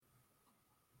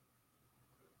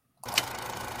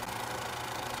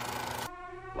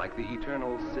like the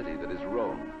eternal city that is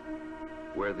Rome,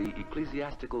 where the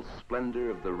ecclesiastical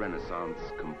splendor of the Renaissance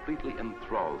completely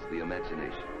enthralls the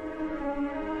imagination.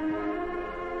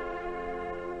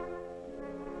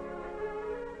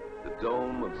 The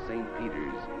dome of St.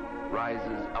 Peter's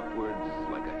rises upwards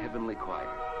like a heavenly choir.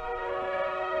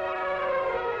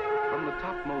 From the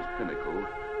topmost pinnacle,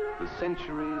 the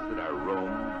centuries that are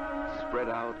Rome spread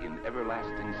out in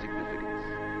everlasting significance.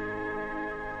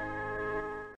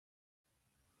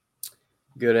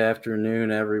 Good afternoon,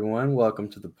 everyone. Welcome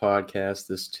to the podcast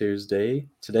this Tuesday.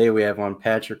 Today we have on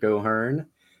Patrick O'Hearn,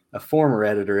 a former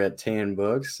editor at Tan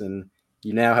Books, and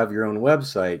you now have your own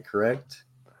website, correct?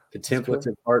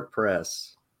 Contemplative Art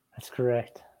Press. That's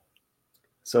correct.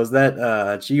 So is that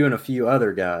it's you and a few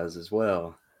other guys as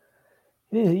well?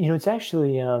 It is. It's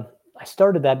actually, I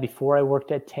started that before I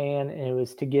worked at Tan, and it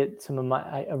was to get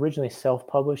I originally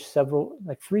self-published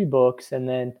three books, and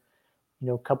then,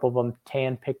 a couple of them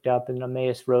Tan picked up in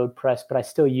Emmaus Road Press, but I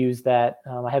still use that.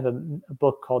 I have a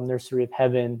book called Nursery of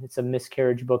Heaven. It's a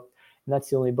miscarriage book, and that's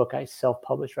the only book I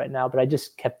self-published right now, but I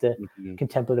just kept the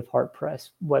Contemplative Art Press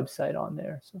website on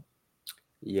there. So.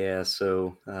 Yeah,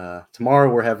 so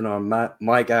tomorrow we're having on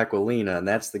Mike Aquilina, and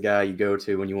that's the guy you go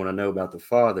to when you want to know about the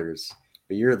fathers.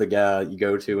 But you're the guy you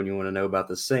go to when you want to know about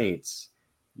the saints.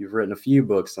 You've written a few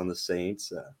books on the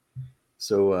saints.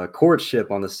 So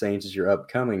Courtship on the Saints is your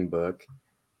upcoming book.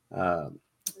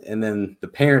 And then The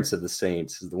Parents of the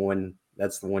Saints is the one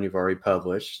you've already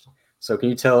published. So can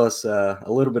you tell us a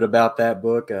little bit about that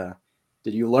book?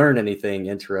 Did you learn anything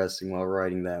interesting while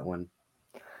writing that one?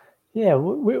 Yeah,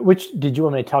 which did you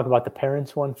want me to talk about the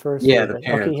parents one first? Yeah, the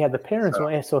parents. Okay, yeah, the parents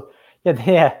one. Yeah, so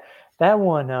yeah, that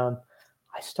one. I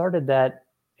started that.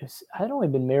 I'd only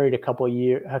been married a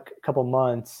couple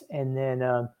months, and then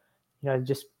I'd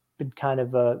just been kind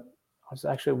of I was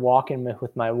actually walking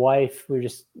with my wife. We were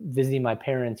just visiting my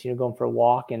parents, going for a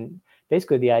walk, and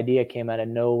basically the idea came out of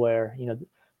nowhere.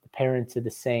 The parents of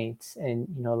the saints, and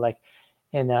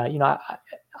I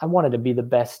wanted to be the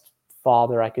best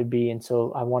father I could be, and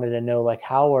so I wanted to know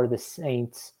how are the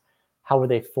saints, how were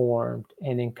they formed?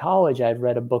 And in college I'd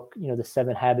read a book, The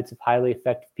 7 Habits of Highly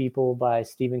Effective People by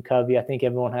Stephen Covey. I think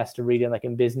everyone has to read it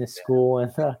in business school,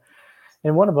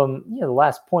 and one of them, the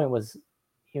last point was,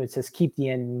 it says keep the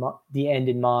end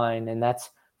in mind, and that's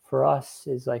for us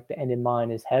is the end in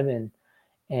mind is heaven,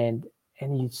 and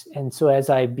so as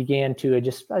I began to I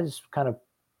just kind of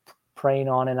praying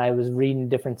on, and I was reading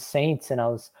different saints, and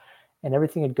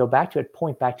everything would go back to it,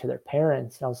 point back to their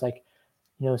parents. And I was like,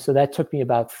 so that took me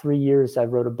about 3 years. I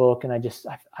wrote a book, and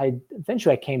I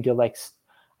eventually came to I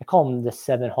call them the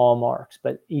 7 hallmarks,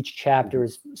 but each chapter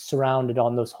is surrounded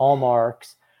on those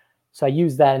hallmarks. So I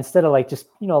use that instead of just,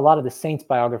 a lot of the saints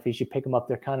biographies, you pick them up,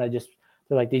 they're kind of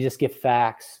they just give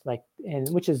facts, and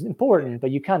which is important, but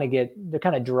they're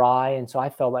kind of dry. And so I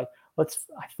felt I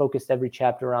focused every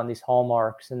chapter around these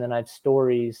hallmarks, and then I have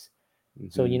stories.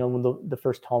 So, when the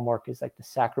first hallmark is the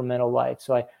sacramental life.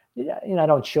 So I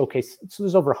don't showcase. So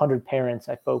there's over 100 parents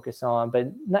I focus on,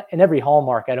 but not in every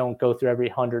hallmark. I don't go through every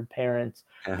 100 parents.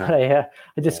 Uh-huh.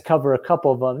 I just cover a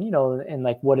couple of them,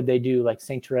 and what did they do? Like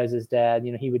St. Teresa's dad,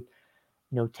 he would,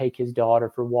 take his daughter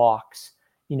for walks,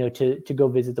 to go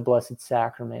visit the Blessed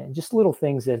Sacrament, and just little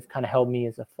things that have kind of helped me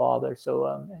as a father.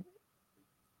 So,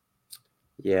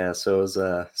 yeah. So is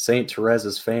St.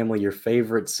 Teresa's family your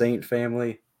favorite saint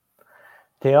family?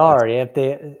 They are, yeah.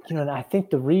 And I think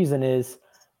the reason is,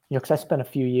 because I spent a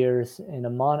few years in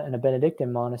a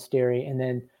Benedictine monastery, and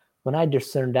then when I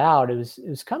discerned out, it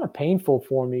was kind of painful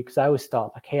for me, because I always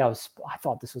thought hey, I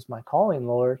thought this was my calling,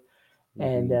 Lord,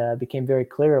 and it became very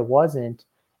clear it wasn't.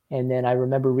 And then I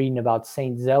remember reading about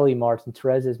Saint Zélie, Martin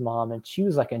Teresa's mom, and she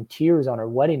was in tears on her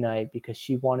wedding night because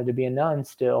she wanted to be a nun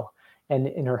still, and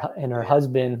her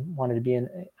husband wanted to be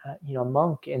a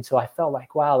monk, and so I felt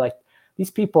wow,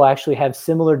 these people actually have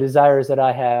similar desires that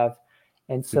I have.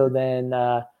 And so then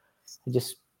I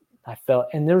felt,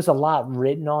 and there was a lot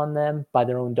written on them by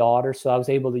their own daughter. So I was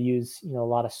able to use, a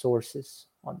lot of sources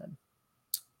on them.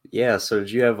 Yeah. So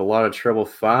did you have a lot of trouble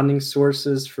finding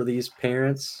sources for these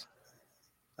parents?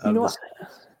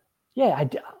 Yeah,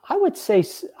 I would say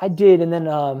I did. And then,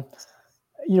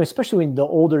 especially when the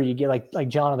older you get, like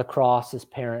John of the Cross's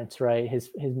parents, right? His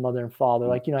mother and father,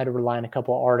 I had to rely on a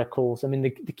couple of articles. I mean,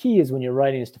 the key is when you're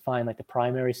writing is to find the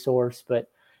primary source. But,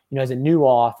 as a new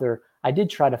author, I did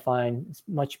try to find as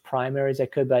much primary as I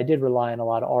could, but I did rely on a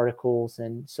lot of articles.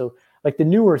 And so the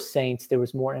newer saints, there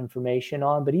was more information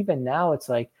on, but even now it's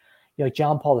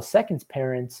John Paul II's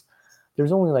parents,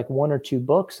 there's only 1 or 2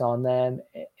 books on them.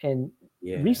 And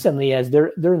Yeah. recently, as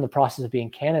they're in the process of being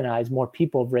canonized, more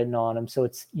people have written on them. So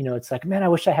it's, it's like, man, I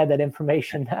wish I had that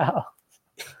information now.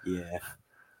 Yeah.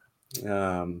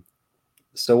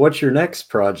 So what's your next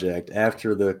project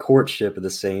after the courtship of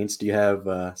the saints? Do you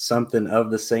have something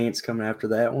of the saints coming after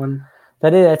that one?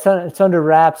 That is, it's under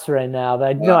wraps right now.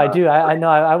 But no, I do. I know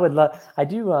I would love. I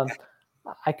do.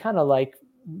 I kind of like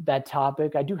that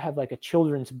topic. I do have like a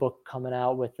children's book coming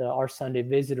out with Our Sunday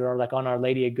Visitor, or like on Our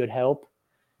Lady of Good Help.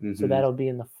 So that'll be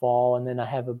in the fall, and then I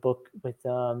have a book with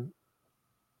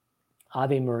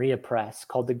Ave Maria Press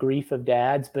called The Grief of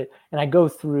Dads. And I go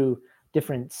through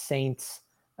different saints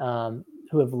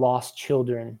who have lost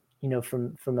children,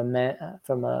 from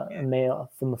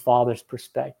a father's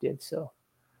perspective. So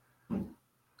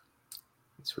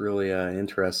it's really an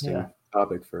interesting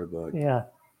topic for a book. Yeah.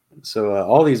 So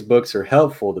all these books are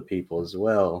helpful to people as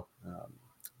well.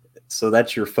 So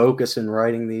that's your focus in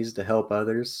writing these, to help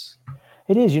others?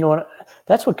 It is.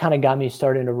 That's what kind of got me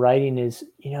started into writing is,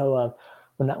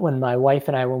 when my wife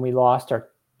and I, when we lost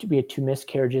we had 2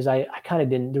 miscarriages, I kind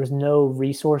of there was no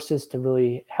resources to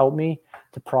really help me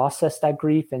to process that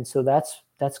grief. And so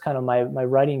that's kind of my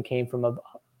writing came from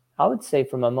I would say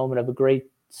from a moment of a great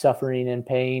suffering and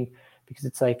pain, because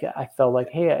it's like, I felt like,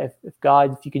 hey, if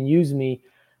God, if you can use me,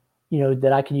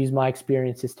 that I can use my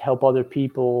experiences to help other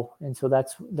people. And so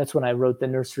that's when I wrote The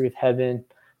Nursery of Heaven.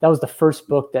 That was the first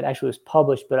book that actually was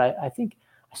published, but I think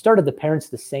I started The Parents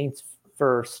of the Saints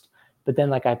first, but then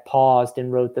like I paused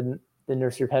and wrote the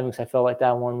Nursery of Heaven because I felt like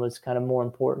that one was kind of more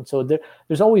important. So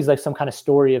there's always like some kind of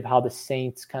story of how the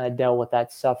saints kind of dealt with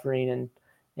that suffering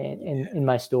and in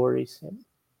my stories.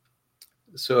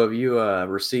 So have you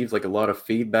received like a lot of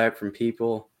feedback from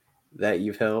people that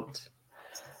you've helped?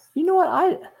 You know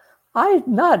what?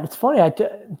 It's funny.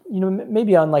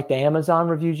 Maybe on like the Amazon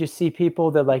reviews, you see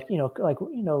people that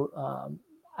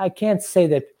I can't say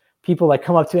that people like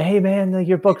come up to me, hey man, like,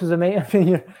 your book was amazing.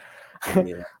 Yeah.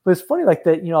 But it's funny, like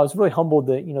that, I was really humbled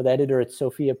that, the editor at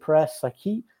Sophia Press, like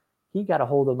he got a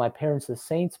hold of my Parents of the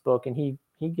Saints book, and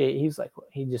he's like,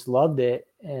 he just loved it.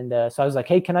 And so I was like,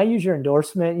 hey, can I use your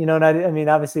endorsement? And I mean,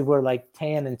 obviously we're like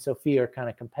Tan and Sophia are kind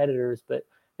of competitors, but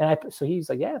so he's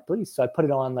like, yeah, please. So I put it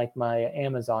on like my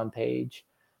Amazon page.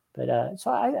 But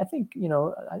so I think,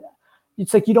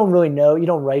 it's like, you don't really know, you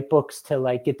don't write books to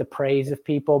like get the praise of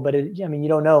people, but you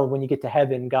don't know when you get to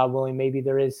heaven, God willing, maybe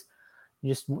there is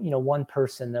just, one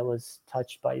person that was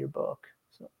touched by your book.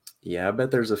 So yeah, I bet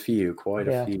there's quite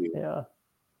a few. Yeah.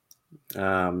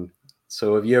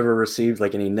 So have you ever received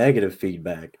like any negative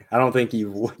feedback? I don't think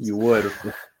you would.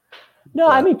 No,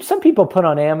 I mean, some people put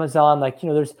on Amazon, like,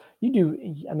 you notice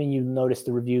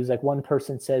the reviews, like one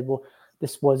person said, well, there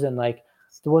wasn't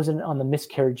on the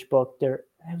miscarriage book there.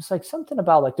 It was like something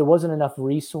about like, there wasn't enough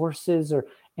resources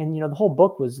and the whole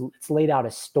book it's laid out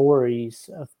as stories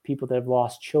of people that have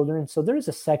lost children. So there's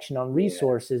a section on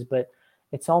resources, but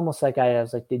it's almost like I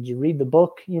was like, did you read the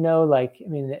book? I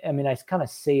kind of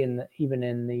say even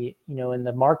in the, in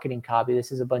the marketing copy,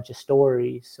 this is a bunch of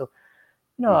stories. So,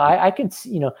 I can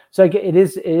see, so it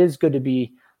is good to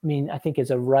be, I think as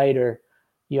a writer,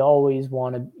 you always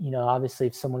want to, obviously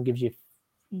if someone gives you,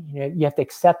 you have to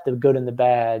accept the good and the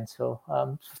bad. So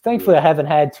thankfully I haven't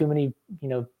had too many,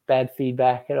 bad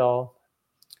feedback at all.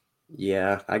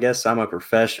 Yeah, I guess I'm a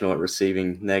professional at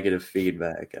receiving negative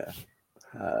feedback.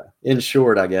 In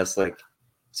short, I guess,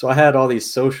 so I had all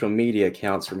these social media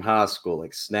accounts from high school,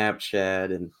 like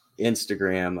Snapchat and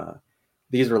Instagram.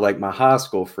 These were like my high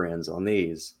school friends on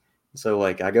these. So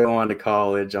like I go on to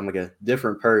college, I'm like a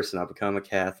different person. I become a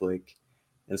Catholic.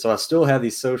 And so I still have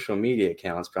these social media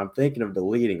accounts, but I'm thinking of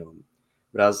deleting them.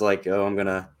 But I was like, oh, I'm going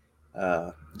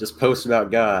to just post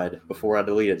about God before I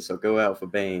delete it. So go out with a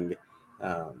bang.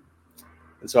 And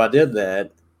so I did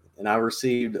that. And I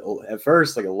received at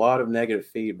first like a lot of negative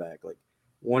feedback. Like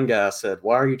one guy said,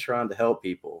 why are you trying to help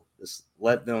people? Just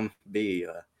let them be.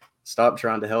 Stop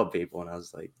trying to help people. And I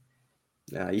was like,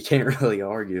 you can't really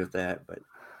argue with that. But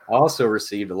I also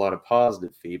received a lot of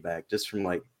positive feedback just from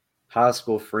like high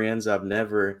school friends I've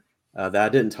never that I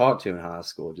didn't talk to in high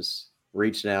school, just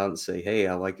reaching out and say, hey,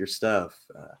 I like your stuff.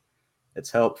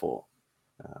 It's helpful.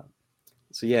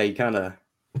 So yeah, you kind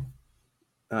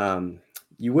of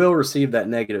you will receive that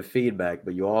negative feedback,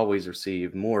 but you always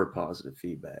receive more positive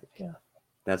feedback. Yeah,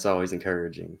 that's always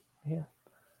encouraging. Yeah,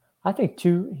 I think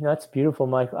too, that's beautiful,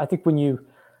 Mike. I think when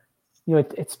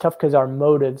it's tough because our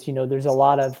motives, there's a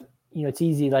lot of, it's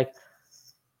easy, like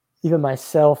even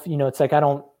myself, it's like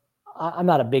I'm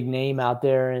not a big name out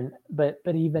there, but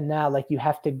even now, like you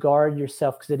have to guard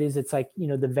yourself because it's like,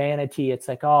 the vanity, it's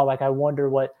like, oh, like I wonder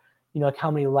what, like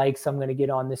how many likes I'm going to get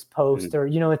on this post, or,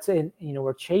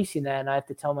 we're chasing that. And I have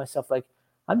to tell myself, like,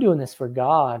 I'm doing this for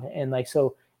God. And like,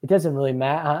 so it doesn't really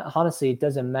matter. Honestly, it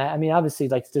doesn't matter. I mean, obviously,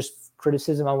 like, there's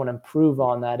criticism. I want to improve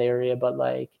on that area, but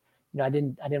like, I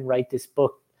didn't write this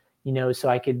book, so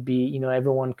I could be,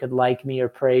 everyone could like me or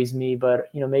praise me, but,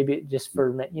 maybe just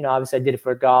for, obviously I did it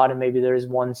for God, and maybe there is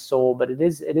one soul, but it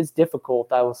is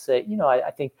difficult. I will say,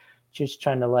 I think just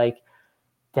trying to like,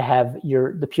 to have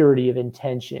the purity of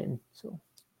intention. So,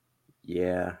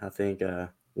 yeah, I think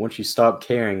once you stop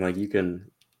caring, like you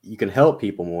can help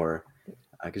people more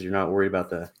because you're not worried about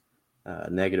the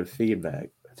negative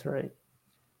feedback. That's right.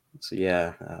 So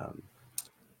yeah.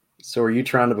 So are you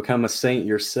trying to become a saint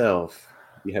yourself?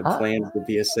 You have plans to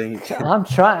be a saint? I'm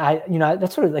trying.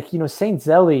 That's sort of like, Saint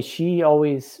Zelly, she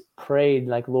always prayed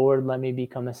like, Lord, let me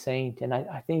become a saint. And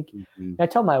I think I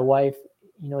tell my wife,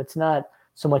 it's not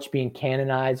so much being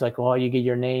canonized, like, you get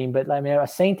your name, but I mean, a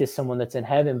saint is someone that's in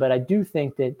heaven. But I do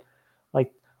think that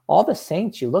like all the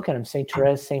saints, you look at them, Saint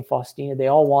Therese, Saint Faustina, they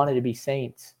all wanted to be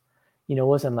saints. It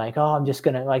wasn't like, I'm just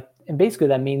going to like, and basically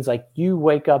that means like you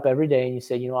wake up every day and you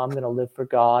say, I'm going to live for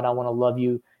God. I want to love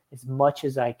you as much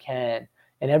as I can.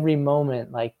 And every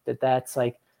moment like that's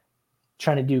like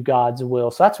trying to do God's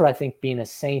will. So that's what I think being a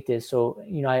saint is. So,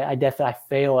 I definitely, I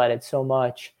fail at it so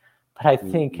much, but I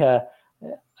think,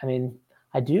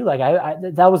 I do like,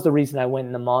 that was the reason I went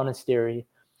in the monastery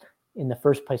in the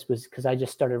first place, was because I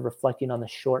just started reflecting on the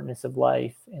shortness of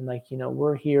life. And like,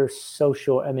 we're here so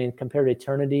short, I mean, compared to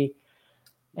eternity.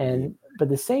 And, but at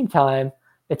the same time,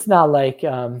 it's not like,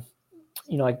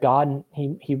 like God,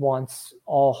 he wants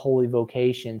all holy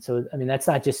vocation. So, I mean, that's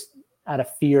not just out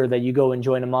of fear that you go and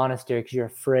join a monastery because you're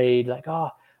afraid, like,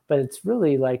 but it's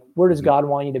really like, where does God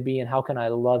want you to be and how can I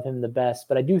love him the best?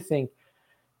 But I do think,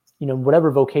 whatever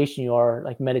vocation you are,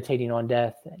 like meditating on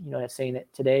death, saying it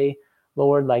today,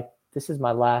 Lord, like, this is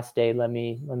my last day. Let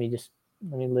me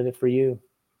live it for you.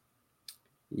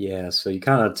 Yeah, so you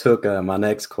kind of took my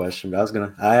next question,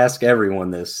 but I ask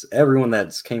everyone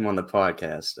that's came on the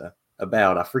podcast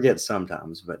about, I forget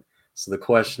sometimes, but so the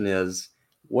question is,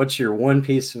 what's your one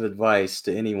piece of advice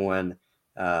to anyone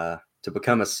to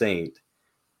become a saint?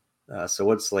 So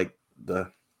what's like the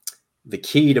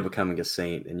key to becoming a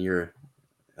saint in your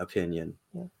opinion?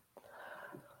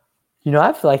 Yeah.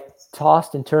 I've like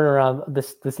tossed and turned around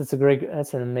this is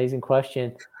that's an amazing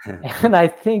question. And I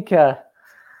think, I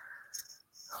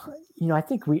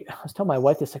was telling my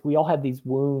wife this, like we all have these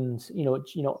wounds,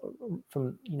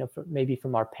 from maybe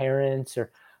from our parents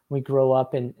or we grow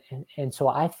up. And so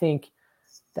I think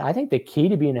the key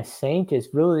to being a saint is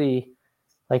really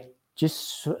like,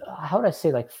 just, how would I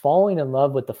say, like falling in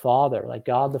love with the Father, like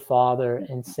God the Father,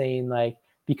 and saying like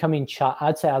becoming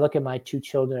I'd say I look at my two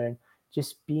children,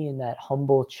 just being that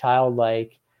humble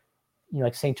childlike,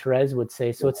 like Saint Therese would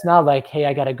say. So it's not like, hey,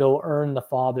 I got to go earn the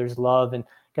Father's love and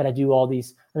got to do all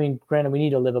these. I mean, granted, we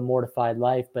need to live a mortified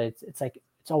life, but it's like,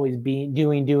 it's always being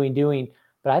doing.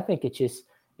 But I think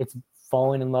it's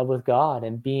falling in love with God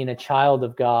and being a child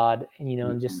of God, and,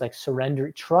 and just like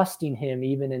surrendering, trusting him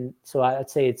even in. So I'd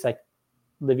say it's like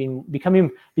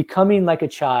becoming like a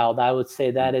child. I would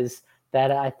say that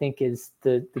I think is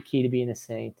the key to being a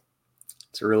saint.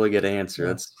 It's a really good answer.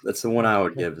 Yeah. That's the one I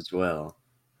would give as well.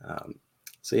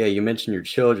 So yeah, you mentioned your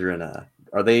children.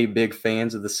 Are they big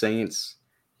fans of the saints?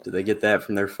 Do they get that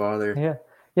from their father?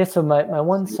 Yeah. So my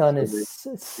one son is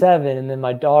 7, and then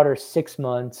my daughter's 6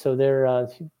 months. So they're a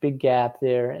big gap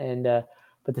there. And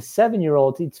but the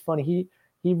 7-year-old, it's funny.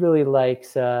 He really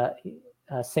likes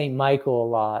Saint Michael a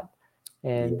lot.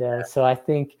 And so I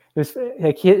think it was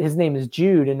like his name is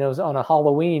Jude, and it was on a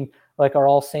Halloween, like our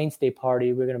All Saints Day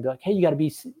party. We're gonna be like, hey, you got to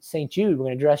be Saint Jude. We're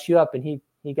gonna dress you up. And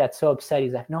he got so upset.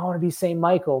 He's like, no, I want to be Saint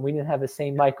Michael. We didn't have a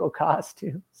Saint Michael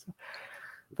costume.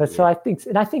 So I think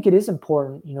it is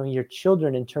important, your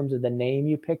children, in terms of the name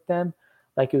you pick them.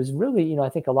 Like it was really, I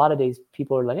think a lot of days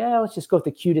people are like, yeah, let's just go with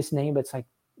the cutest name. But it's like,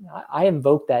 I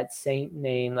invoke that saint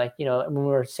name. Like, when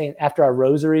we're saying after our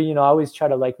rosary, I always try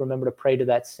to like remember to pray to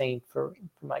that saint for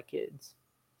my kids.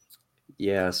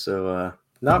 Yeah. So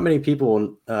not many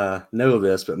people know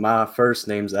this, but my first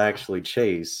name's actually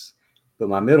Chase, but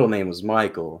my middle name was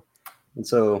Michael. And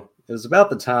so it was about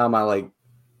the time I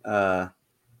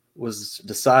was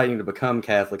deciding to become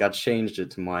Catholic, I changed it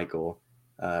to Michael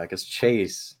because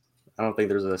Chase, I don't think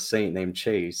there's a saint named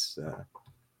Chase.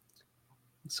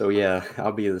 So yeah,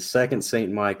 I'll be the second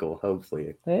Saint Michael,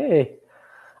 hopefully. Hey,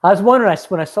 I was wondering,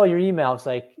 when I saw your email, I was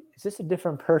like, is this a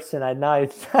different person? Now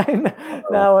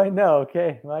I know.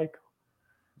 Okay, Michael.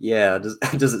 Yeah,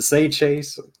 does it say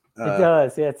Chase? It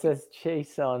does. Yeah, it says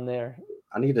Chase on there.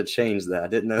 I need to change that. I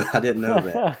didn't know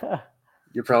that.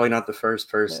 you're probably not the first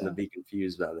person to Yeah. be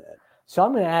confused by that. So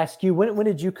I'm going to ask you, when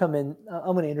did you come in?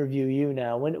 I'm going to interview you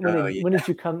now. Oh, yeah. When did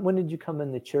you come? When did you come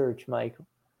in the church, Mike?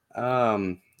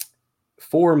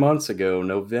 4 months ago,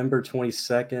 November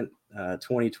 22nd,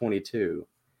 2022.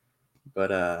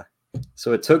 But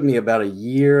so it took me about a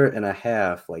year and a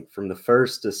half, like from the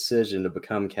first decision to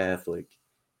become Catholic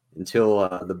until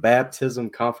the baptism,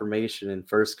 confirmation, and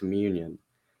first communion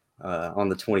on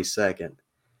the 22nd.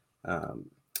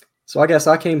 So I guess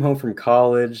I came home from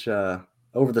college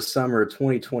over the summer of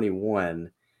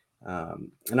 2021.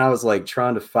 And I was like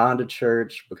trying to find a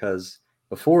church because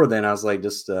before then I was like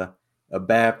just a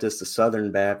Baptist, a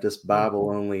Southern Baptist, Bible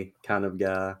only kind of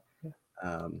guy.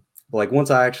 But like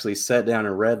once I actually sat down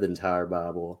and read the entire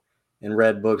Bible and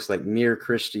read books like Mere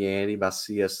Christianity by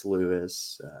C.S.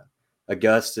 Lewis,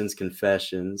 Augustine's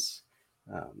Confessions,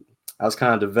 I was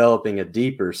kind of developing a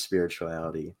deeper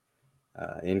spirituality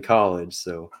in college.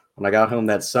 So when I got home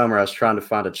that summer, I was trying to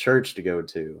find a church to go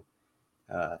to.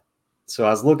 So I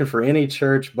was looking for any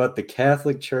church but the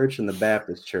Catholic Church and the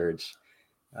Baptist Church.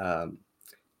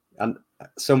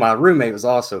 So my roommate was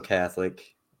also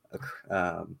Catholic,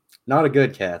 not a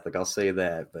good Catholic, I'll say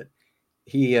that, but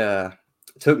he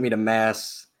took me to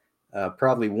Mass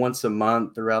probably once a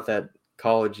month throughout that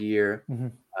college year.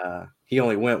 Mm-hmm. He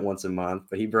only went once a month,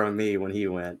 but he brought me when he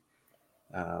went.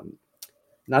 And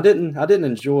I didn't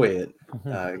enjoy it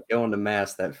going to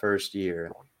Mass that first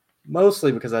year,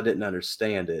 mostly because I didn't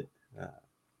understand it.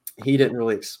 He didn't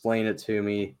really explain it to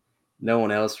me. No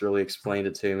one else really explained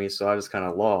it to me, so I just kind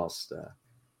of lost.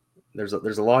 There's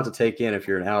a lot to take in if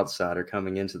you're an outsider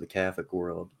coming into the Catholic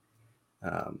world.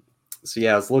 So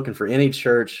yeah, I was looking for any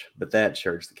church but that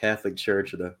church, the Catholic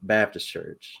Church or the Baptist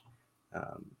Church.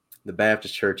 The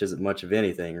Baptist Church isn't much of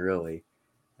anything really.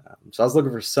 So I was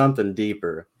looking for something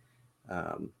deeper.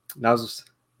 And I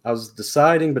was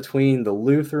deciding between the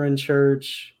Lutheran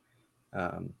Church.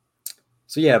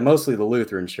 So yeah, mostly the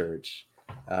Lutheran Church.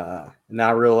 And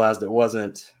I realized it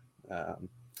wasn't.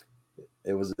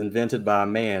 It was invented by a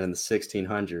man in the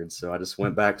 1600s, so I just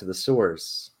went back to the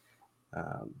source.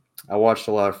 I watched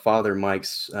a lot of Father Mike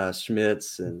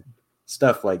Schmitz and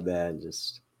stuff like that. And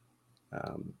just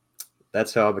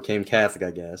that's how I became Catholic,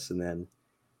 I guess. And then,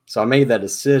 so I made that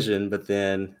decision, but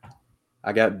then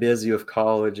I got busy with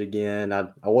college again. I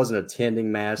wasn't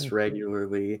attending Mass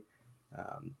regularly,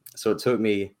 so it took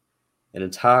me an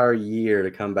entire year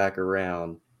to come back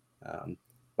around.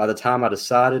 By the time I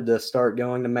decided to start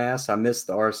going to Mass, I missed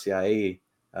the RCIA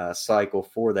cycle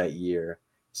for that year.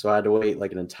 So I had to wait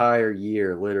like an entire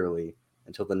year, literally,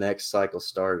 until the next cycle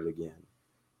started again.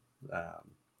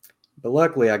 But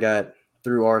luckily, I got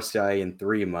through RCIA in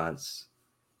 3 months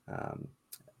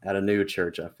at a new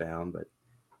church I found. But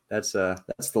that's the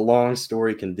long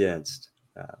story condensed.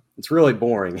 It's really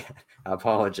boring. I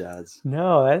apologize.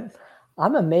 No,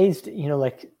 I'm amazed.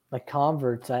 Like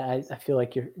converts, I feel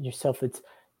like yourself.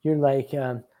 You're like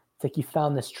it's like you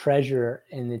found this treasure,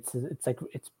 and it's like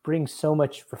it brings so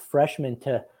much refreshment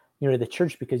to the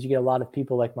church, because you get a lot of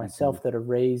people like myself that are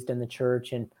raised in the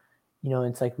church, and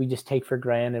it's like we just take for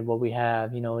granted what we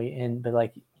have, but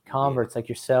like converts like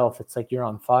yourself, it's like you're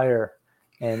on fire.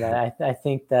 And I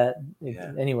think that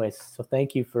anyways, so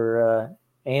thank you for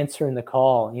answering the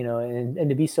call, and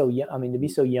to be so young. I mean, to be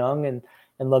so young and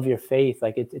love your faith.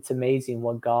 Like it's amazing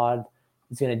what God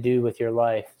is going to do with your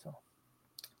life. So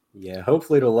yeah,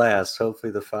 hopefully it'll last.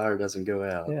 Hopefully the fire doesn't go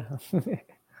out. Yeah.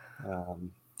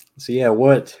 So yeah,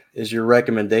 what is your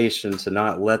recommendation to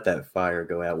not let that fire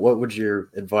go out? What would your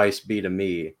advice be to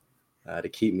me to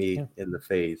keep me in the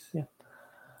faith,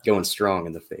 going strong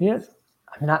in the faith? Yeah,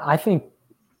 I mean, I think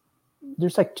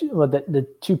there's like the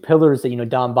two pillars that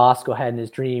Don Bosco had in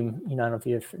his dream. I don't know if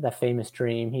you have that famous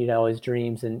dream. He had always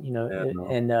dreams, and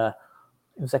it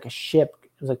was like a ship.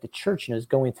 It was like the church, it was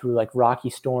going through like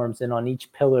rocky storms, and on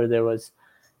each pillar there's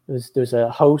a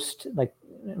host, like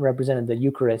represented the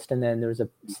Eucharist, and then there's a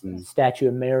statue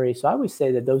of Mary. So I always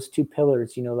say that those two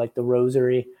pillars, like the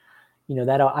rosary,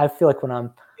 that I feel like when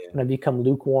I become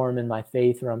lukewarm in my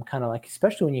faith, or I'm kind of like,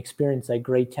 especially when you experience like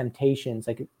great temptations,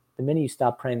 like the minute you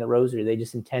stop praying the rosary, they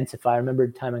just intensify. I remember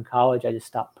a time in college, I just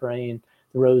stopped praying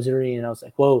the rosary, and I was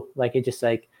like, whoa, like it just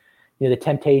like, the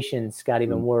temptations got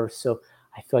even worse. So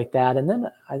I feel like that. And then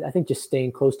I think just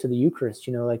staying close to the Eucharist,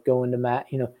 like going to Mass,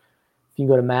 if you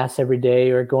go to Mass every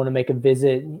day, or going to make a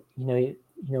visit,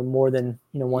 more than,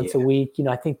 once a week,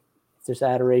 I think if there's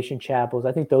adoration chapels,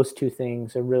 I think those two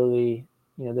things are really,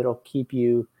 that'll keep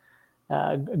you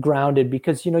grounded,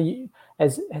 because,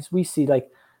 as we see, like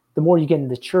the more you get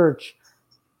into the church,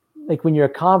 like when you're a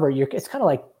convert, it's kind of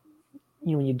like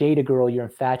when you date a girl, you're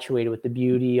infatuated with the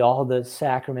beauty, all the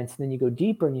sacraments, and then you go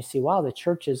deeper and you see, wow, the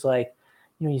church is like,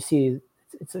 you see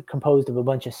it's composed of a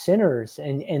bunch of sinners,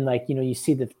 and like, you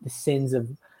see the sins of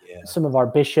some of our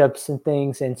bishops and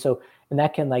things. And so, and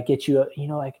that can like get you,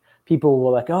 like people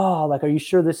will like, oh, like, are you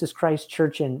sure this is Christ's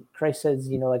church? And Christ says,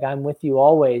 like, I'm with you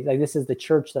always. Like, this is the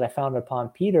church that I founded upon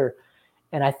Peter.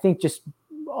 And I think just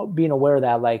being aware of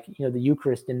that, like, the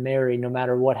Eucharist and Mary, no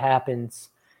matter what happens,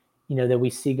 that we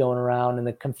see going around, and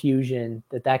the confusion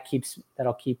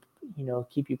that'll keep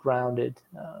you grounded,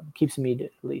 keeps me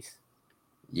at least.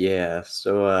 Yeah.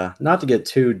 So not to get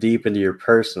too deep into your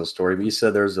personal story, but you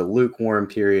said there was a lukewarm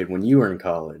period when you were in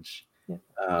college.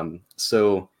 Yeah.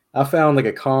 So I found like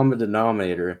a common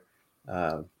denominator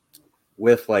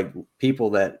with like people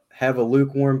that have a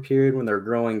lukewarm period when they're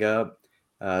growing up.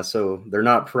 So they're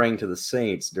not praying to the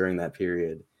saints during that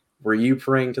period. Were you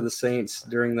praying to the saints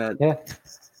during that? Yeah.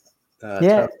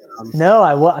 Yeah. No,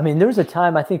 I mean, there was a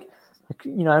time, I think, I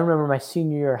remember my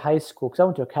senior year of high school, because I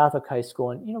went to a Catholic high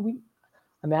school, and,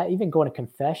 even going to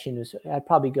confession I'd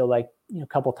probably go like, a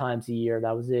couple times a year.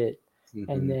 That was it.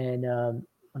 Mm-hmm. And then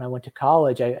when I went to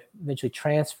college, I eventually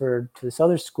transferred to this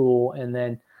other school, and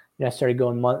then, I started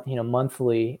going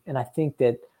monthly. And I think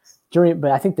that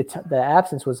I think the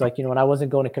absence was like, when I wasn't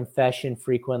going to confession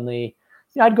frequently,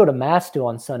 I'd go to mass still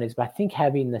on Sundays, but I think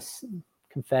having this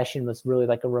confession was really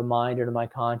like a reminder to my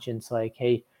conscience, like,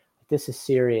 hey, this is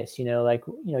serious,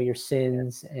 your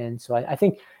sins. And so I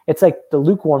think it's like the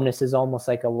lukewarmness is almost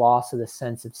like a loss of the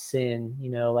sense of sin,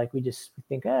 like we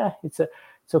think, it's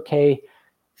okay.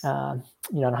 I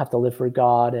don't have to live for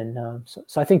God. And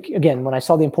so I think, again, when I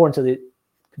saw the importance of the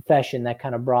confession, that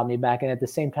kind of brought me back. And at the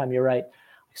same time, you're right,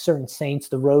 like certain saints,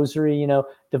 the rosary,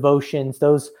 devotions,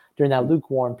 those during that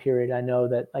lukewarm period, I know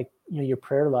that, like, your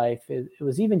prayer life, it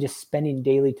was even just spending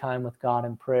daily time with God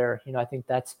in prayer. I think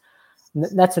that's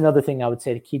another thing I would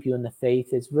say to keep you in the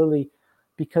faith, is really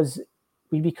because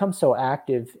we become so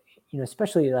active,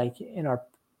 especially like in our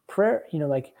prayer,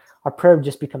 like our prayer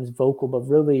just becomes vocal, but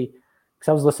really, because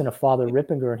I was listening to Father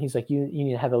Rippinger, and he's like, you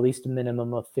need to have at least a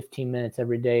minimum of 15 minutes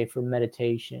every day for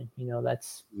meditation.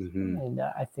 That's, mm-hmm. And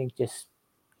I think just,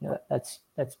 that's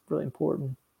really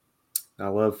important. I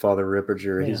love Father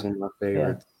Rippinger. Yeah. He's one of my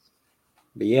favorites. Yeah.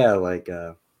 But yeah, like,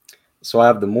 so I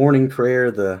have the morning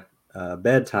prayer, the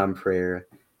bedtime prayer.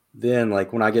 Then,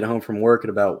 like, when I get home from work at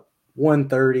about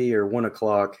 1:30 or 1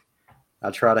 o'clock,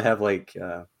 I try to have like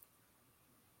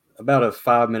about a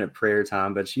 5-minute prayer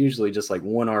time, but it's usually just like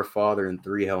 1 Our Father and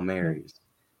 3 Hail Marys,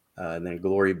 and then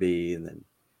Glory Be, and then,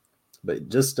 but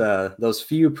just those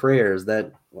few prayers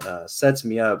that sets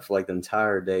me up for like the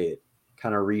entire day. It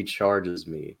kind of recharges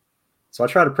me. So I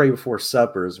try to pray before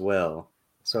supper as well.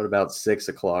 So at about 6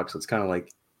 o'clock. So it's kind of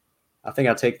like, I think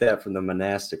I take that from the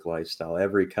monastic lifestyle.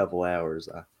 Every couple hours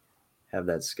I have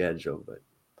that schedule. But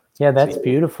yeah, that's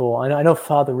beautiful. I know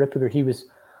Father Rippinger, he was,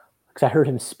 because I heard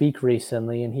him speak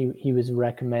recently, and he was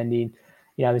recommending,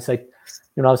 it's like,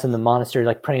 I was in the monastery,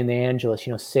 like praying the Angelus,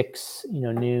 6,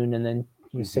 noon, and then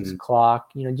 6 o'clock,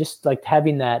 just like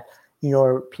having that,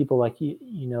 people like,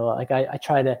 like I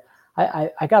try to,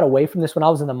 I got away from this when I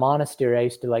was in the monastery. I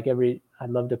used to I'd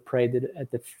love to pray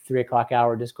at the 3 o'clock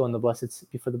hour, just go in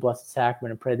before the Blessed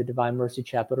Sacrament and pray the Divine Mercy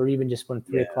Chaplet, or even just when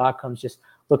 3 o'clock comes, just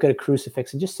look at a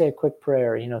crucifix and just say a quick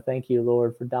prayer. Thank you,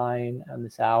 Lord, for dying on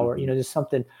this hour. Mm-hmm. Just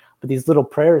something. But these little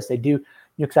prayers they do,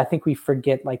 because I think we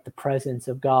forget like the presence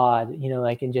of God,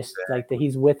 like, and just like that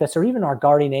He's with us, or even our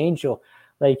guardian angel,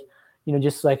 like,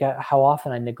 just like how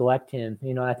often I neglect Him.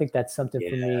 I think that's something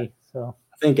for me. So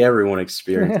I think everyone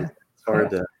experiences. It's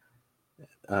hard to.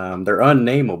 They're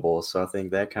unnameable, so I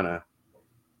think that kind of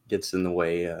gets in the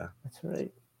way. That's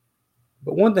right.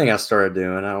 But one thing I started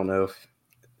doing, I don't know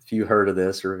if you heard of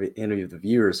this or if any of the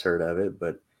viewers heard of it,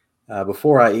 but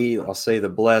before I eat, I'll say the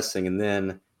blessing, and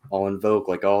then I'll invoke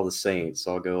like all the saints.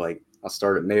 So I'll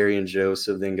start at Mary and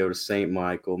Joseph, then go to Saint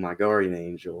Michael, my guardian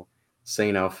angel,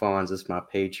 Saint Alphonsus, my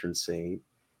patron saint,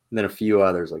 and then a few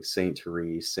others like Saint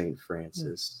Therese, Saint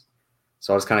Francis.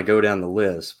 So I just kind of go down the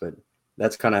list, but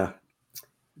that's kind of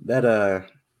that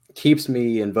keeps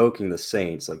me invoking the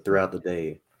saints like throughout the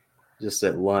day, just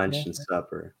at lunch and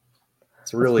supper.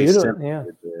 It's really simple. Yeah,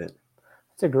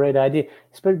 it's a great idea.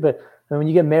 But when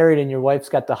you get married and your wife's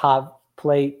got the hot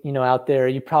plate, out there,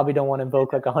 you probably don't want to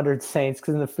invoke like 100 saints,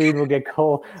 because then the food will get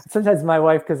cold. Sometimes my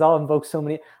wife, because I'll invoke so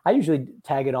many, I usually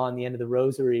tag it on the end of the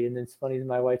rosary, and it's funny,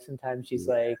 my wife sometimes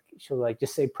she'll like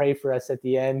just say pray for us at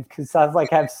the end, because I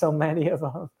have so many of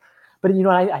them. But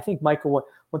I think, Michael,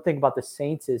 one thing about the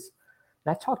saints is,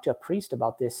 and I talked to a priest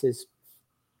about this, is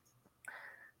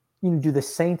do the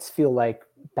saints feel like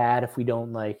bad if we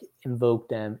don't like invoke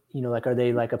them? Like, are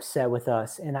they like upset with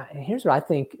us? And here's what I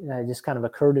think, and it just kind of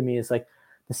occurred to me is like,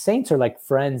 the saints are like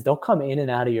friends. They'll come in and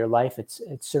out of your life at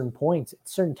certain points, at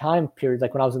certain time periods.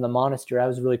 Like when I was in the monastery, I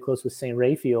was really close with Saint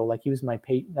Raphael. Like he was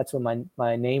that's what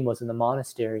my name was in the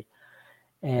monastery.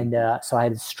 And so I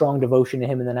had a strong devotion to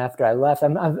him. And then after I left,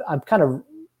 I'm kind of,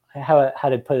 how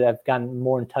to put it, I've gotten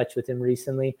more in touch with him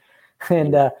recently.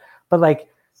 And but like,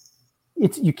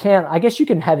 you can't, I guess you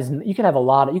can have you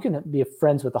can be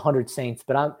friends with 100 saints,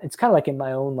 but it's kind of like in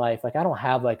my own life. Like I don't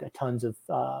have like a tons of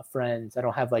friends. I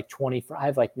don't have like 20. I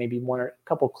have like maybe one or a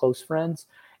couple close friends.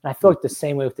 And I feel like the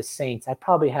same way with the saints. I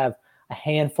probably have a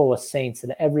handful of saints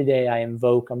that every day I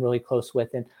invoke, I'm really close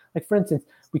with. And like, for instance,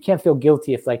 we can't feel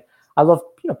guilty if like, I love,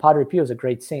 Padre Pio is a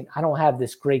great saint. I don't have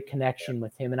this great connection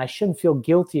with him. And I shouldn't feel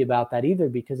guilty about that either,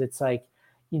 because it's like,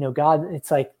 God,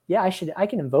 it's like, yeah, I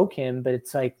can invoke him, but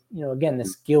it's like, again,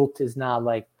 this guilt is not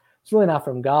like, it's really not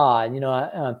from God.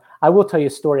 I will tell you a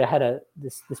story. I had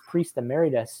this priest that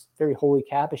married us, very holy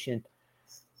Capuchin,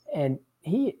 and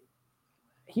he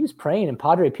was praying, and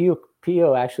Padre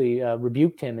Pio actually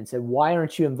rebuked him and said, "Why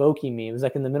aren't you invoking me?" It was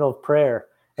like in the middle of prayer.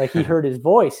 Like he heard his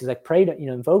voice. He's like, "Pray to,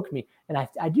 invoke me." And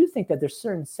I do think that there's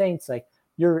certain saints, like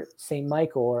you're Saint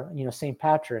Michael or, Saint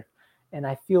Patrick. And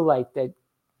I feel like that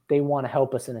they want to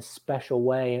help us in a special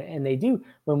way. And they do.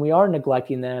 When we are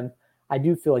neglecting them, I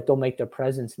do feel like they'll make their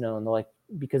presence known. They're like,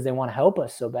 because they want to help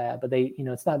us so bad, but they're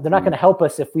not going to help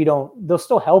us if we don't. They'll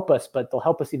still help us, but they'll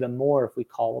help us even more if we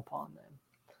call upon them.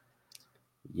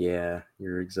 Yeah,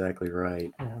 you're exactly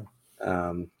right.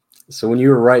 Yeah. So when you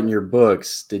were writing your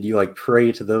books, did you like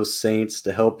pray to those saints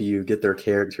to help you get their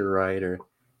character right or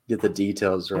get the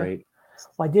details right?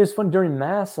 Well, I did. It's fun during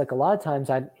Mass. Like a lot of times,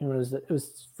 it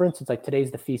was for instance, like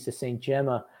today's the feast of Saint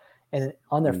Gemma, and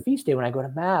on their feast day when I go to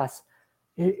Mass,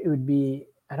 it would be.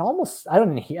 I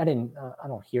don't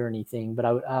hear anything, but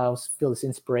I also feel this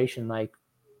inspiration, like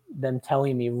them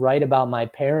telling me right about my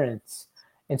parents.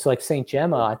 And so, like Saint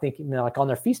Gemma, I think like on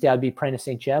their feast day, I'd be praying to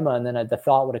Saint Gemma, and then the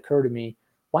thought would occur to me,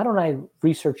 why don't I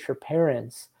research her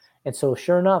parents? And so,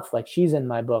 sure enough, like she's in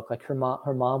my book. Like her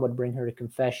mom would bring her to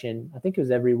confession. I think it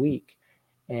was every week.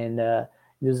 And it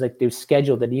was like they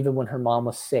scheduled that even when her mom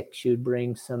was sick, she would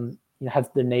bring some, have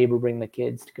the neighbor bring the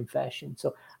kids to confession.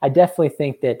 So I definitely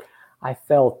think that I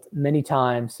felt many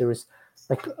times there was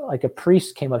like a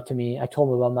priest came up to me. I told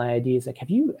him about my ideas. Like, have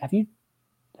you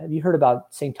heard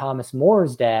about St. Thomas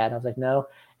More's dad? I was like, no.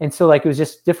 And so like it was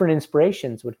just different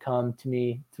inspirations would come to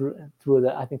me through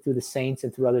the saints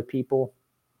and through other people.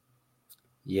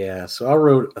 Yeah. So I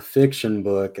wrote a fiction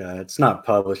book. It's not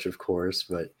published, of course,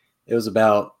 but it was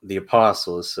about the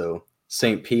apostles. So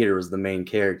St. Peter was the main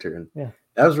character. And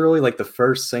that was really like the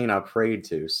first saint I prayed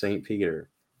to, St.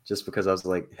 Peter, just because I was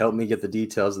like, help me get the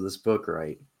details of this book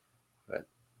right. But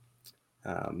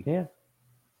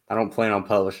I don't plan on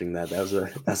publishing that.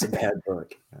 That's a bad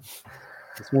book.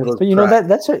 It's one of those but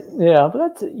that's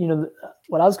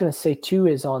what I was going to say too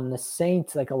is on the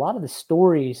saints, like a lot of the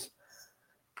stories,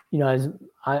 as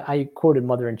I quoted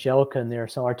Mother Angelica in there.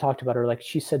 So I talked about her, like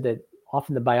she said that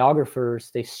often the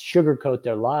biographers, they sugarcoat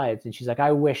their lives. And she's like,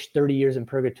 I wish 30 years in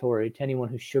purgatory to anyone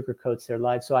who sugarcoats their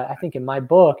lives. So I think in my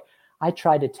book, I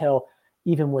tried to tell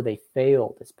even where they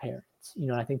failed as parents,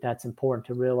 and I think that's important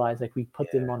to realize, like we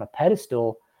put them on a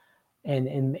pedestal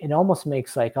and it almost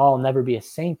makes like, oh, I'll never be a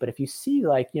saint. But if you see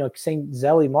like, Saint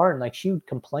Zélie Martin, like she would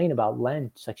complain about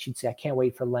Lent. It's like, she'd say, I can't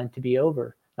wait for Lent to be over.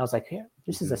 And I was like, yeah,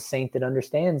 this is a saint that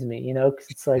understands me, because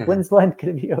it's like, when's Lent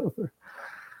going to be over?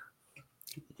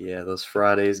 Yeah, those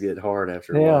Fridays get hard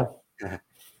after a while.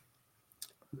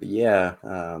 Yeah.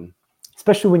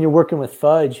 Especially when you're working with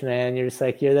fudge, man. You're just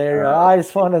like, you're there. I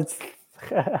just want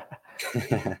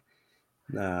to.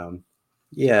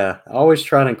 Yeah, I always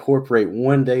try to incorporate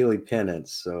one daily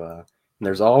penance. So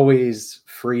there's always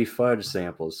free fudge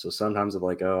samples. So sometimes I'm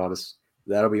like, oh,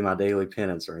 that'll be my daily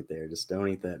penance right there. Just don't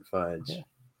eat that fudge.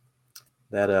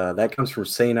 Yeah. That comes from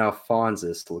Saint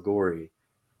Alphonsus Liguori.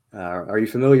 Are you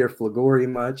familiar with Liguori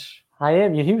much? I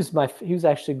am. He was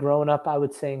actually growing up, I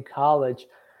would say in college,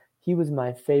 he was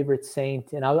my favorite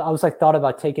saint. And I was like, thought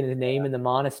about taking his name in the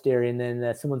monastery. And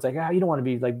then someone's like, you don't want to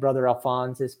be like Brother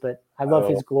Alphonsus, but I love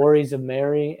his Glories of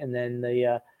Mary. And then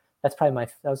that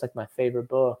was like my favorite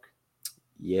book.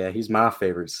 Yeah, he's my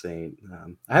favorite saint.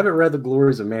 I haven't read the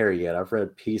Glories of Mary yet. I've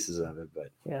read pieces of it,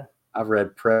 but I've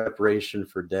read Preparation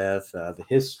for Death, The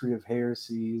History of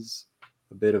Heresies,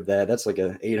 a bit of that. That's like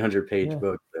an 800-page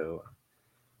book, though.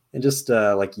 And just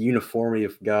like Uniformity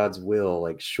of God's Will,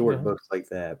 like short books like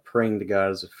that. Praying to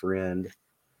God as a Friend.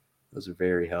 Those are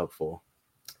very helpful.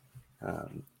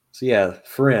 So yeah,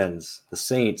 friends, the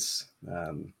saints,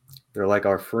 they're like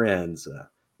our friends.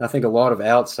 I think a lot of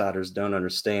outsiders don't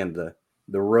understand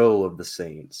the role of the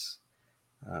saints.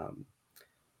 Um,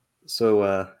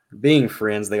 so being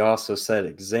friends, they also set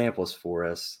examples for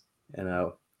us. And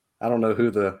I don't know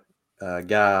who the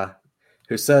guy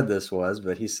who said this was,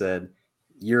 but he said,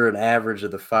 "You're an average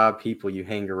of the 5 people you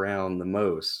hang around the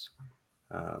most."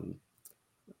 Um,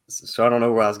 so I don't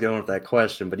know where I was going with that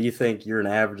question, but do you think you're an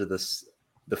average of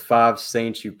the 5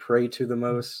 saints you pray to the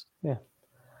most? Yeah.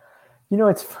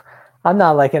 I'm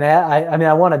not like I mean,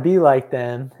 I want to be like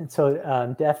them. And so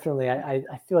definitely, I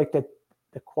feel like that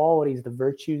the qualities, the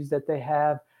virtues that they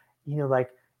have,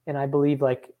 like, and I believe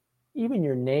like even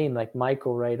your name, like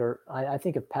Michael, right? Or I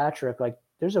think of Patrick, like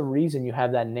there's a reason you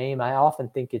have that name. I often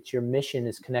think it's your mission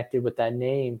is connected with that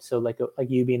name. So like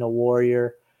you being a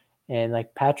warrior and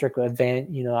like Patrick, I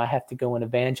have to go and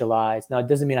evangelize. Now, it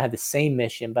doesn't mean I have the same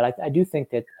mission, but I do think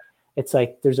that it's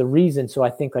like there's a reason. So I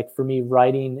think like for me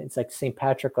writing, it's like St.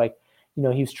 Patrick, like, he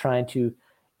was trying to,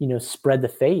 spread the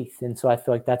faith. And so I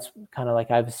feel like that's kind of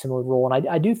like I have a similar role. And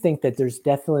I do think that there's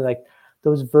definitely like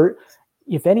those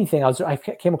if anything, I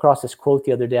came across this quote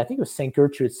the other day. I think it was St.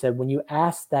 Gertrude said, when you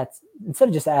ask that, instead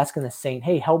of just asking the saint,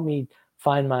 hey, help me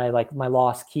find my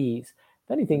lost keys,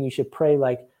 if anything, you should pray,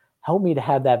 like, help me to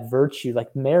have that virtue.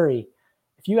 Like Mary,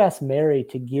 if you ask Mary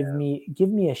to give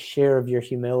me a share of your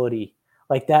humility,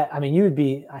 like that, I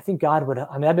mean, I think God would,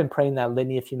 I've been praying that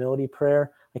litany of humility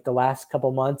prayer like the last couple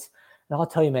of months. And I'll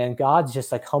tell you, man, God's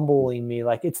just like humbling me.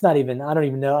 Like, it's not even, I don't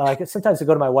even know. Like sometimes I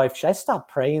go to my wife, should I stop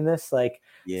praying this? Like,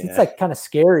 it's like kind of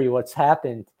scary what's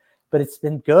happened, but it's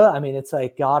been good. I mean, it's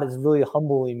like, God is really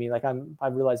humbling me. Like I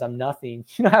realize I'm nothing,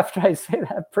 after I say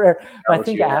that prayer, but I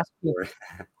think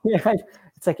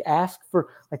it's like ask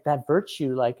for like that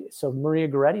virtue. Like, so Maria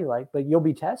Goretti, like, but you'll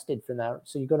be tested for that.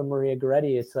 So you go to Maria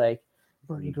Goretti, it's like,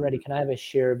 Maria Goretti, can I have a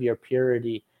share of your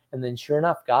purity? And then sure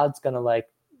enough, God's going to like,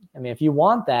 I mean, if you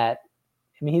want that,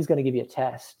 I mean, he's going to give you a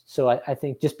test. So I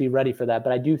think just be ready for that.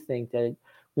 But I do think that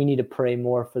we need to pray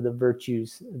more for the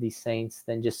virtues of these saints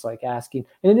than just like asking.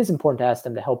 And it is important to ask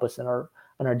them to help us in our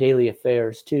daily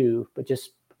affairs too, but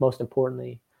just most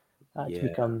importantly, to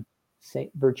become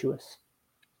virtuous.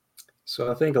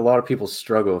 So I think a lot of people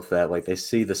struggle with that. Like they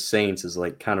see the saints as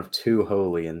like kind of too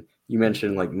holy. And you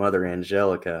mentioned like Mother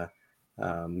Angelica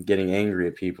getting angry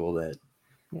at people that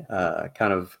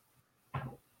kind of,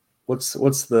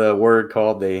 what's the word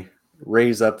called? They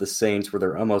raise up the saints where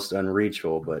they're almost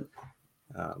unreachable. But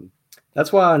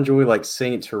that's why I enjoy like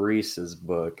Saint Teresa's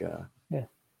book,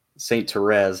 Saint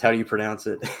Therese. How do you pronounce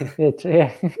it?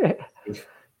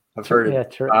 I've heard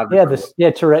it. Therese. I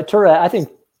think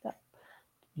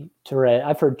Therese.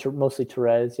 I've heard mostly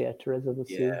Therese. Yeah, Therese of the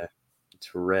Sea. Yeah,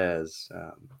 Therese.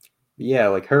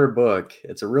 Like her book,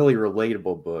 it's a really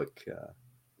relatable book,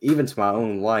 even to my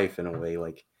own life in a way.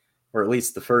 Like, or at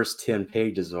least the first 10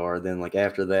 pages are. Then, like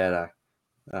after that,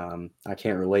 I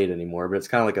can't relate anymore. But it's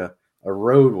kind of like a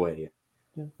roadway.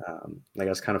 Like I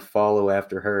just kind of follow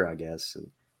after her, I guess. And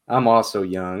I'm also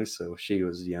young, so she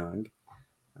was young.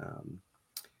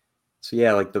 So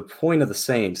yeah, like the point of the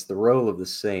saints, the role of the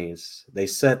saints, they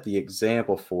set the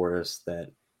example for us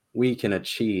that we can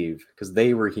achieve because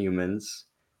they were humans.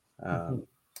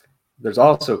 There's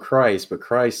also Christ, but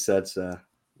Christ sets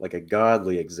like a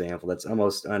godly example that's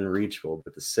almost unreachable.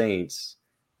 But the saints,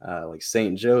 like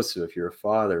Saint Joseph, if you're a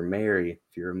father, Mary,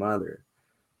 if you're a mother,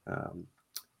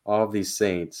 all of these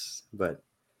saints. But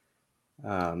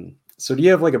so do you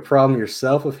have like a problem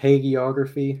yourself with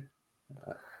hagiography?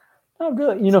 Not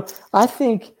really. I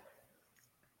think,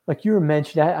 like you were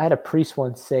mentioning, I had a priest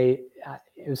once say,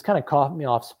 it was kind of caught me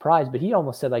off surprise, but he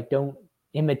almost said, like, don't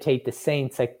imitate the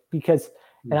saints, like, because,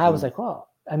 and I was like, well,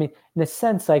 I mean, in a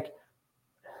sense, like,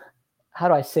 how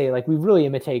do I say, like, we really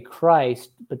imitate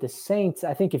Christ, but the saints,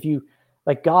 I think if you,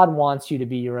 like, God wants you to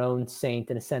be your own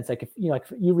saint in a sense, like, if like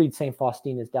you read St.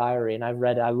 Faustina's diary, and I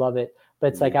read it, I love it,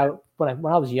 but it's like, when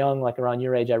I was young, like around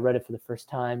your age, I read it for the first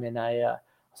time, and I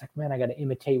was like, man, I got to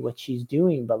imitate what she's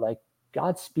doing, but like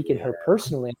God's speaking to her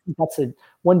personally. I think that's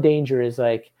one danger is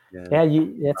like,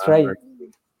 that's right.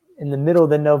 In the middle of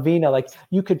the novena, like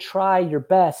you could try your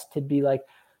best to be like,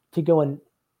 to go and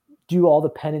do all the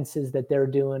penances that they're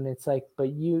doing. It's like,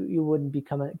 but you wouldn't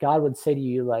become God would say to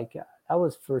you, like, that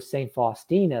was for St.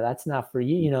 Faustina. That's not for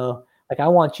you. Like, I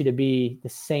want you to be the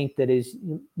saint that is,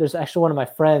 there's actually one of my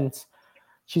friends,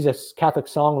 she's a Catholic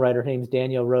songwriter. Her name's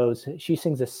Danielle Rose. She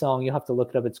sings a song. You'll have to look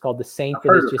it up. It's called The Saint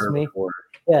That Is Just Me. Before.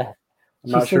 Yeah.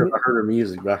 I'm not sure if I heard her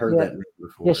music, but I heard that name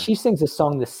before. Yeah, she sings a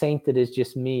song, The Saint That Is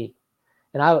Just Me.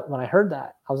 And when I heard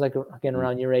that, I was like, again,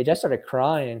 around your age, I started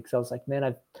crying because I was like,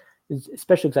 man,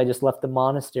 especially because I just left the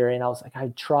monastery and I was like, I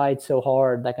tried so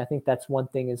hard. Like, I think that's one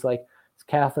thing is like, as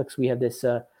Catholics, we have this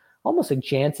almost like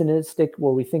Jansenistic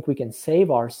where we think we can save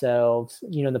ourselves.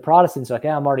 You know, the Protestants are like,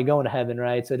 I'm already going to heaven,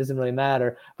 right? So it doesn't really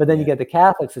matter. But then you get the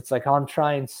Catholics, it's like, I'm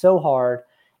trying so hard.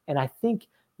 And I think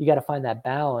you got to find that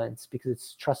balance because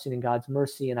it's trusting in God's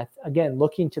mercy. And again,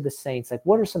 looking to the saints, like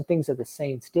what are some things that the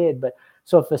saints did? But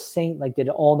so if a saint like did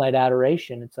all night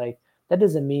adoration, it's like, that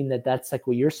doesn't mean that that's like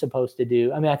what you're supposed to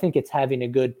do. I mean, I think it's having a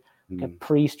good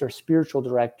priest or spiritual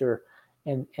director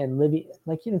and living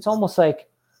like, you know, it's almost like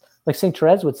St.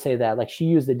 Therese would say that, like she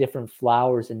used the different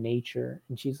flowers in nature.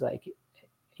 And she's like,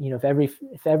 you know,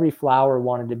 if every flower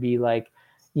wanted to be like,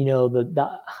 you know,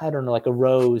 the I don't know, like a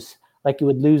rose, like it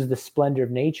would lose the splendor of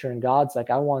nature. And God's like,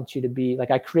 I want you to be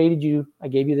like, I created you. I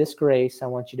gave you this grace. I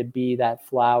want you to be that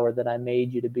flower that I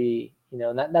made you to be, you know,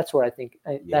 and that's where I think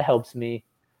that helps me.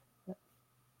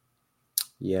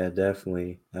 Yeah,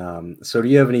 definitely. So do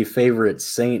you have any favorite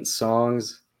saint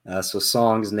songs? So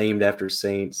songs named after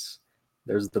saints.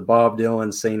 There's the Bob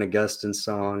Dylan St. Augustine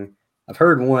song. I've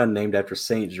heard one named after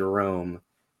St. Jerome,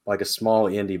 like a small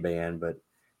indie band, but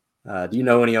do you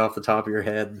know any off the top of your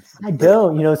head? I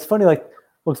don't. You know, it's funny, like,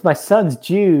 well, it's my son's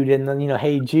Jude, and then, you know,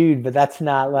 Hey Jude, but that's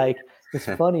not like, it's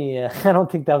funny. I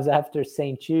don't think that was after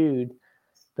St. Jude.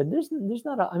 But there's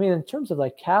not I mean, in terms of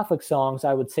like Catholic songs,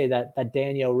 I would say that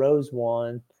Danielle Rose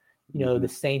one, you know, the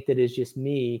saint that is just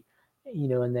me, you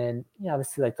know, and then, you know,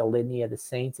 obviously like the Litany of the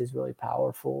Saints is really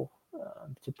powerful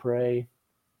to pray.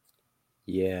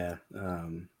 Yeah.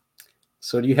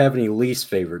 So do you have any least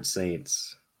favorite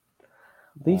saints?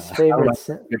 Least favorite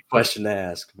good question to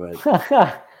ask, but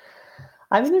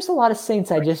I mean, there's a lot of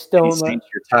saints I just don't. Saints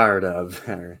you're tired of?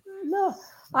 No,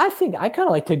 I think I kind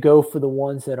of like to go for the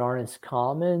ones that aren't as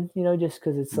common, you know, just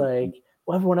because it's like,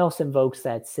 well, everyone else invokes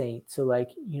that saint. So like,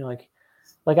 you know,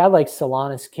 like I like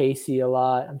Solanus Casey a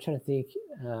lot. I'm trying to think,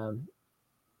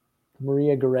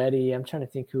 Maria Goretti. I'm trying to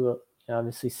think who,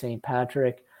 obviously St.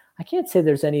 Patrick. I can't say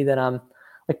there's any that I'm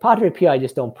like Padre Pio. I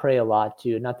just don't pray a lot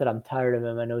to. Not that I'm tired of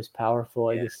him. I know he's powerful.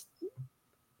 I just,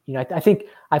 you know, I think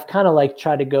I've kind of like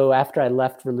tried to go after I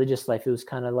left religious life. It was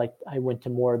kind of like I went to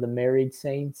more of the married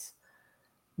saints.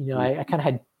 You know, I kind of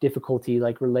had difficulty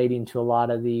like relating to a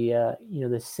lot of the, you know,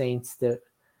 the saints that,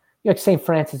 you know, like St.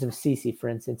 Francis of Assisi, for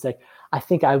instance. Like I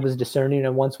think I was discerning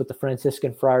and once with the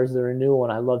Franciscan Friars, the Renewal,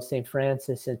 and I love St.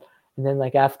 Francis. And then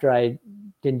like after I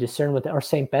didn't discern with, or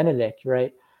St. Benedict,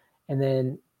 right? And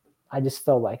then I just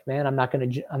felt like, man, I'm not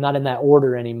in that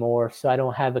order anymore. So I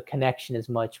don't have a connection as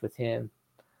much with him.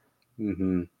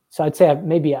 Mm-hmm. So I'd say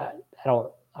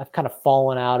I've kind of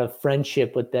fallen out of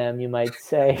friendship with them, you might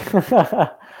say.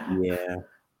 Yeah.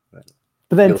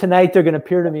 But then tonight they're going to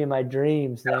appear to me in my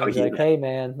dreams. And they're like, hey,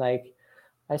 man, like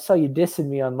I saw you dissing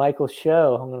me on Michael's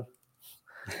show.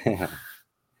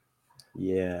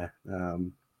 Yeah.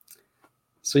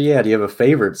 So yeah, do you have a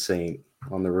favorite saint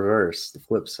on the reverse, the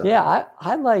flip side? Yeah,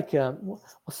 I like, well,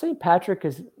 St. Patrick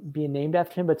is being named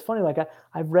after him, but it's funny. Like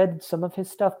I've read some of his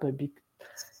stuff, but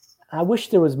I wish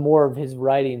there was more of his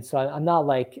writing. So I'm not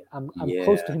like, I'm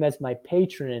close to him as my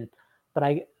patron, but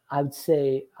I would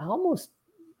say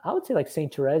like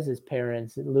St. Therese's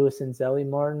parents, Louis and Zélie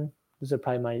Martin. Those are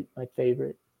probably my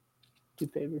two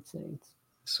favorite saints.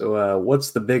 So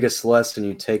what's the biggest lesson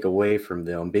you take away from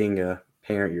them, being a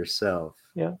parent yourself?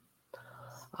 Yeah.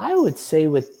 I would say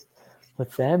with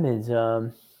them is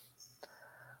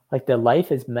like their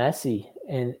life is messy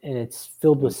and it's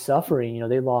filled with suffering. You know,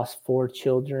 they lost 4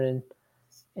 children,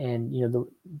 and you know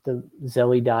the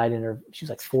Zélie died she was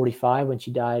like 45 when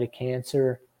she died of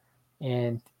cancer,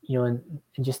 and you know, and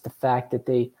just the fact that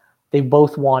they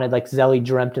both wanted, like Zélie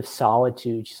dreamt of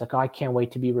solitude. She's like, oh, I can't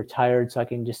wait to be retired so I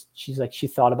can just. She's like, she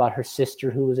thought about her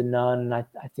sister who was a nun, and I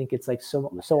think it's like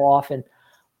so often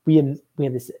we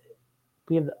have this.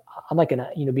 I'm like I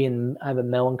have a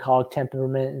melancholic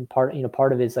temperament, and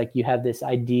part of it is like you have this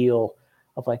ideal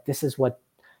of like, this is what,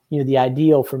 you know, the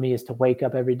ideal for me is to wake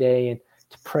up every day and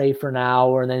to pray for an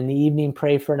hour, and then in the evening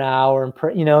pray for an hour and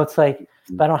pray, you know, it's like,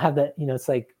 but I don't have that, you know, it's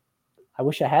like, I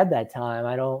wish I had that time.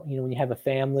 I don't, you know, when you have a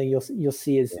family, you'll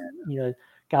see as, you know,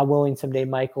 God willing someday,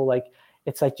 Michael, like,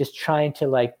 it's like just trying to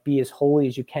like be as holy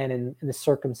as you can in the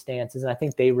circumstances. And I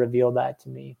think they reveal that to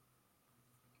me.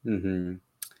 Mm-hmm.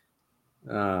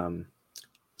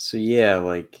 So yeah,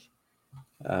 like,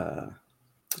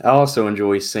 I also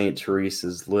enjoy St.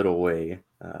 Teresa's Little Way,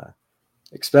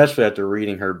 especially after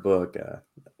reading her book.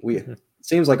 It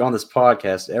seems like on this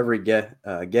podcast, every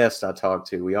guest I talk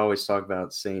to, we always talk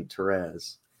about St.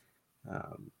 Therese.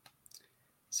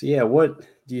 So yeah, what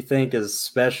do you think is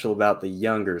special about the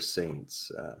younger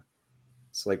saints?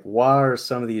 It's like, why are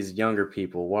some of these younger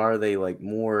people, why are they like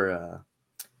more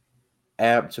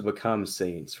apt to become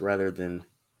saints rather than,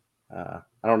 I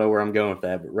don't know where I'm going with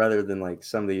that, but rather than like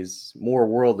some of these more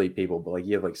worldly people, but like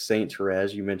you have like Saint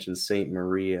Therese, you mentioned Saint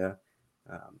Maria.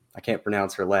 I can't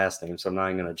pronounce her last name, so I'm not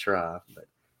even going to try. But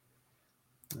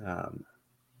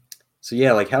so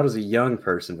yeah, like how does a young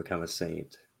person become a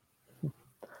saint?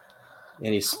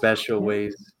 Any special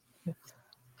ways?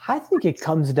 I think it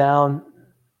comes down.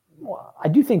 Well, I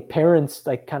do think parents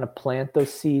like kind of plant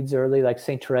those seeds early, like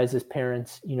Saint Teresa's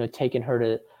parents, taking her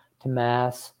to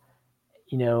mass,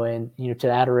 and to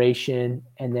adoration,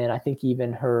 and then I think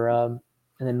even her, and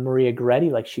then Maria Goretti,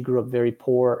 like she grew up very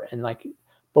poor, and like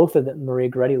both of them,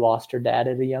 Maria Goretti lost her dad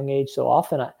at a young age. So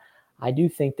often I do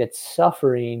think that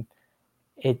suffering,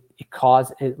 it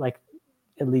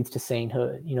leads to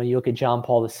sainthood. You look at John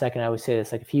Paul II. I always say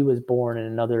this, like if he was born in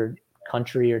another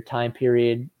country or time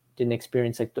period, didn't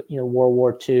experience like World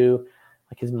War II,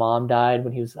 like his mom died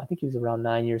when I think he was around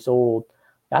 9 years old.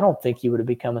 I don't think he would have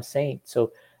become a saint.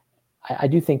 So I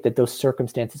do think that those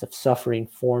circumstances of suffering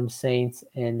form saints,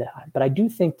 but I do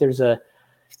think there's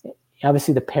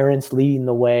obviously the parents leading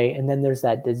the way, and then there's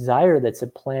that desire that's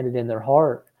implanted in their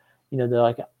heart. They're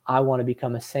like, I want to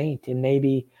become a saint, and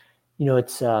maybe,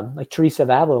 it's like Teresa of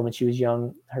Avila when she was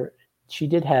young. She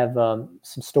did have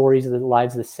some stories of the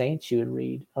lives of the saints she would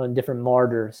read on different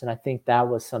martyrs, and I think that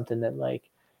was something that like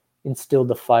instilled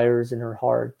the fires in her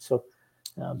heart. So,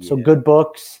 so good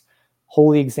books,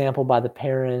 holy example by the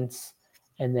parents,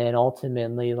 and then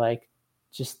ultimately like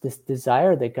just this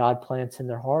desire that God plants in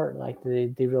their heart. Like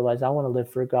they realize, I want to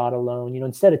live for God alone.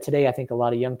 Instead of today, I think a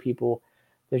lot of young people,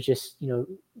 there's just,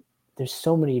 there's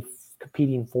so many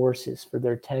competing forces for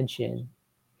their attention.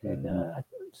 Mm-hmm. And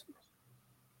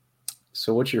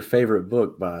so what's your favorite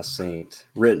book by a saint,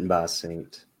 written by a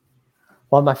saint?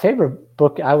 Well, my favorite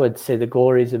book, I would say The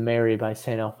Glories of Mary by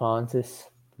St. Alphonsus.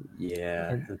 Yeah.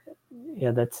 And,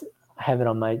 I have it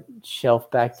on my shelf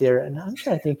back there, and I'm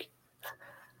trying to think.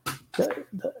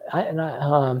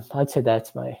 I'd say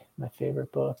that's my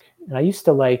favorite book. And I used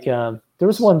to like. There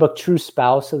was one book, True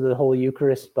Spouse of the Holy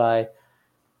Eucharist by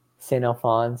St.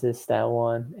 Alphonsus. That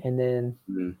one, and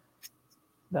then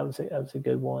that was a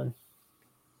good one.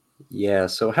 Yeah.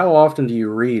 So how often do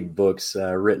you read books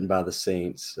written by the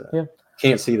saints?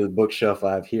 Can't see the bookshelf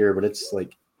I have here, but it's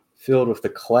like filled with the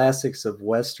classics of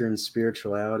Western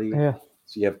spirituality. Yeah.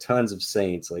 So you have tons of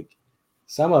saints. Like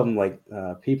some of them, like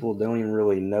people don't even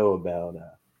really know about.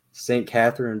 Saint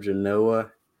Catherine of Genoa.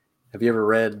 Have you ever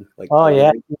read like? Oh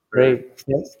yeah, great.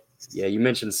 Yep. Yeah, you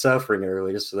mentioned suffering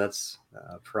earlier, so that's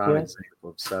a prime example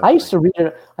of suffering. I used to read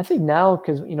it. I think now,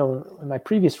 because in my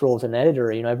previous role as an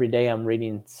editor, every day I'm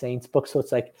reading saints books. So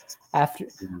it's like after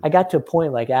I got to a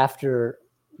point, like after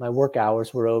my work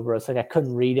hours were over, it's like I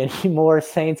couldn't read any more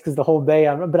saints because the whole day.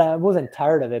 But I wasn't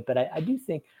tired of it. But I do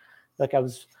think, like I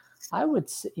would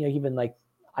even like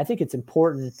I think it's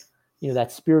important.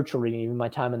 That spiritual reading, even my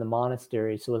time in the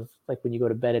monastery. So it's like when you go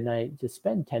to bed at night, just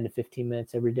spend 10 to 15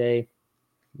 minutes every day.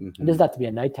 It doesn't have to be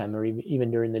at nighttime or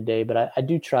even during the day, but I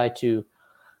do try to,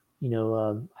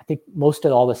 I think most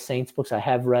of all the saints books I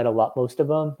have read a lot, most of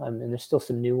them, and there's still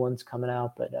some new ones coming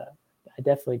out, but I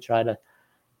definitely try to,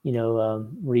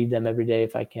 read them every day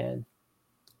if I can.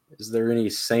 Is there any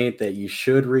saint that you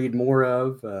should read more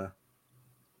of? A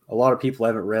lot of people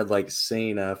haven't read like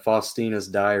Saint Faustina's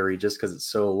Diary just because it's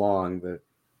so long, but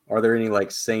are there any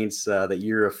like saints that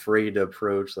you're afraid to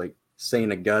approach? Like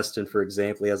Saint Augustine, for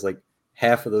example, he has like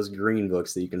half of those green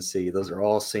books that you can see. Those are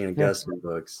all Saint Augustine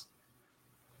books.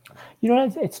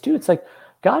 It's too, it's like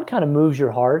God kind of moves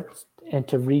your heart and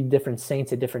to read different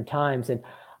saints at different times. And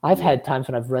I've had times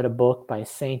when I've read a book by a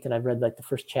saint and I've read like the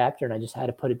first chapter and I just had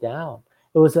to put it down.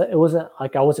 It wasn't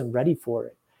like I wasn't ready for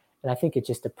it. And I think it's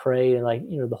just to pray and like,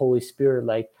 the Holy Spirit,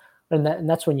 like, and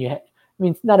that's when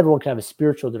not everyone can have a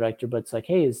spiritual director, but it's like,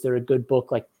 hey, is there a good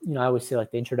book? Like, I always say like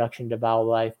The Introduction to Vow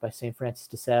Life by St. Francis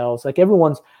de Sales. Like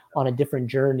everyone's on a different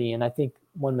journey. And I think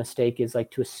one mistake is like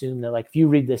to assume that like, if you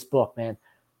read this book, man,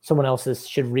 someone else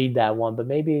should read that one, but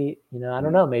maybe, I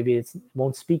don't know, maybe it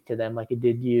won't speak to them like it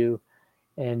did you.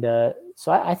 And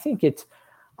so I think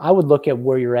I would look at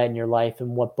where you're at in your life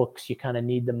and what books you kind of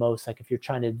need the most. Like if you're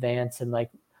trying to advance and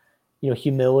like,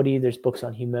 humility, there's books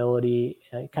on humility.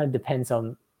 It kind of depends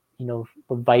on,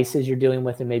 what vices you're dealing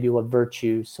with and maybe what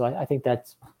virtues. So I think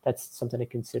that's something to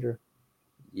consider.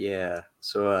 Yeah.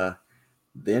 So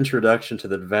The Introduction to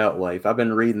the Devout Life, I've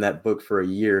been reading that book for a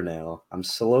year now. I'm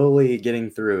slowly getting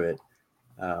through it.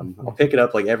 I'll pick it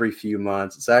up like every few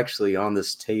months. It's actually on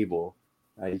this table.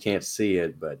 You can't see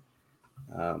it, but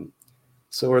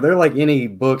So are there like any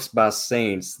books by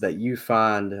saints that you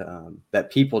find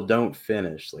that people don't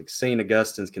finish? Like St.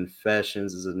 Augustine's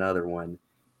Confessions is another one.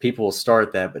 People will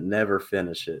start that but never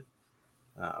finish it.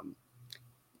 Um,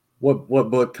 what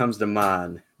book comes to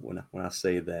mind when I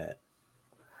say that?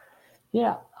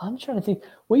 Yeah, I'm trying to think.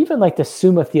 Well, even like the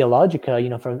Summa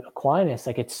Theologica, from Aquinas,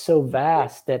 like it's so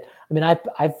vast that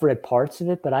I've read parts of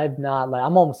it, but I've not like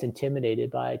I'm almost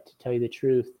intimidated by it, to tell you the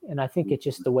truth. And I think it's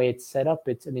just the way it's set up.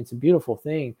 It's a beautiful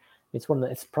thing. It's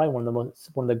probably one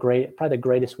of the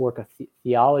greatest work of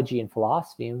theology and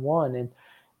philosophy in one.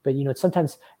 But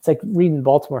sometimes it's like reading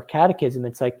Baltimore Catechism.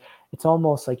 It's like it's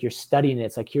almost like you're studying it.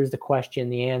 It's like here's the question,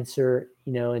 the answer.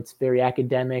 It's very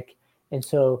academic, and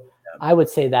so I would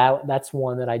say that's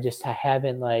one that I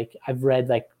haven't like. I've read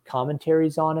like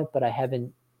commentaries on it, but I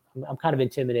haven't. I'm kind of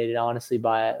intimidated, honestly,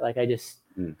 by it. Like I just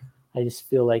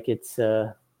feel like it's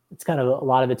kind of a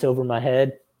lot of it's over my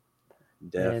head.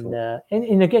 Definitely.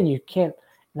 And again, you can't.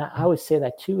 And I always say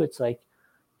that too. It's like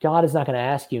God is not going to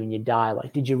ask you when you die,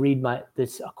 like, did you read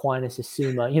this Aquinas'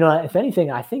 Summa? If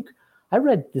anything, I think I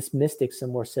read this mystic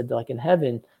somewhere said that like in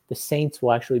heaven, the saints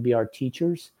will actually be our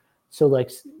teachers. So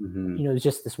like, there's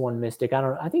just this one mystic.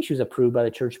 I think she was approved by the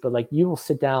church, but like you will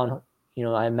sit down,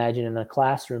 I imagine in a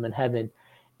classroom in heaven,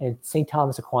 and St.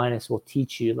 Thomas Aquinas will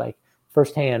teach you like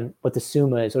firsthand what the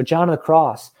Summa is, or John of the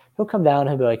Cross. He'll come down and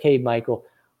he'll be like, hey, Michael,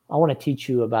 I want to teach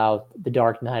you about the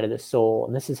dark night of the soul.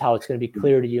 And this is how it's going to be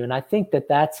clear to you. And I think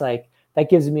that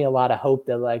gives me a lot of hope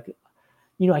that like,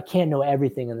 I can't know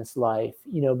everything in this life,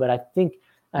 but I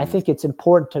think it's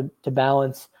important to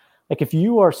balance. Like if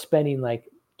you are spending like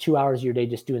 2 hours of your day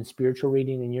just doing spiritual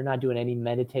reading and you're not doing any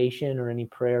meditation or any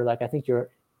prayer, like I think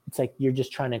it's like you're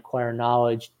just trying to acquire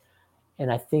knowledge.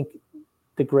 And I think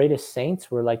the greatest saints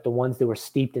were like the ones that were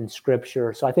steeped in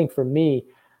scripture. So I think for me,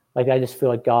 like I just feel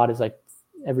like God is like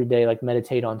every day, like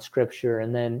meditate on scripture.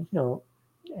 And then,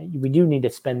 we do need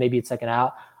to spend, maybe it's like an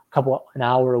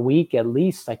hour a week at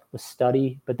least, like with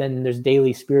study, but then there's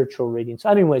daily spiritual reading.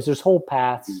 So anyways, there's whole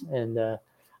paths, and I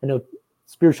know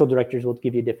spiritual directors will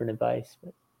give you different advice.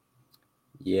 But.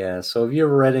 Yeah. So have you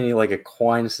ever read any like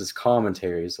Aquinas'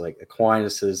 commentaries, like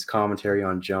Aquinas' commentary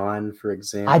on John, for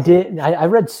example? I did. I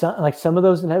read some of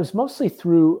those, and it was mostly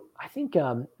through, I think,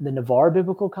 the Navarre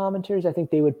biblical commentaries. I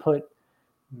think they would put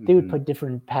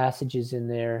different passages in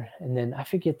there, and then I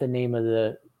forget the name of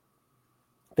the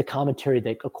commentary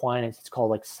that Aquinas. It's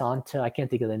called like Santa. I can't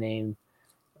think of the name.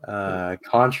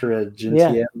 Contra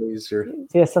Gentiles,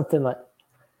 or something like.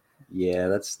 Yeah,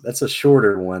 that's a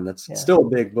shorter one. That's still a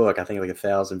big book. I think like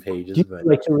 1,000 pages. Do you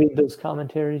like to read those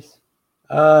commentaries?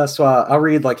 So I'll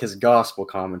read like his gospel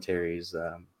commentaries.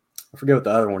 I forget what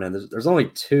the other one is. There's only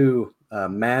two,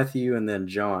 Matthew and then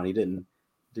John. He didn't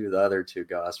do the other two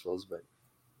gospels, but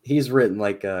he's written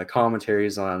like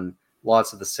commentaries on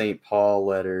lots of the St. Paul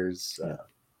letters,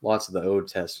 lots of the Old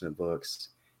Testament books.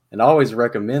 And I always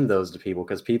recommend those to people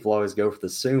because people always go for the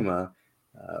Summa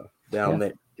down there.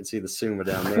 You can see the Summa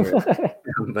down there.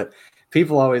 But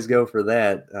people always go for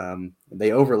that.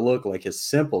 They overlook like his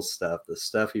simple stuff, the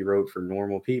stuff he wrote for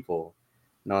normal people,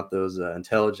 not those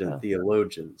intelligent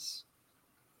theologians.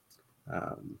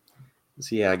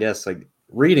 So yeah, I guess like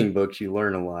reading books, you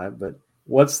learn a lot. But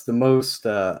what's the most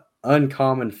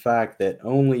uncommon fact that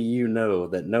only you know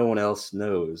that no one else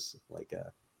knows? Like,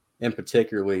 and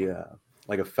particularly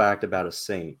like a fact about a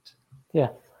saint. Yeah.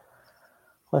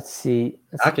 Let's see.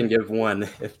 I can give one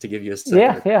to give you a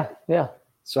second. Yeah.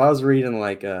 So I was reading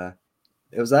like it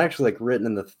was actually like written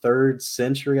in the 3rd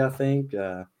century, I think.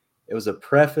 It was a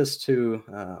preface to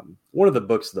one of the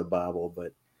books of the Bible,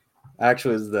 but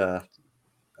actually it's the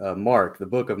Mark, the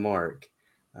book of Mark.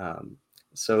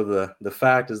 So the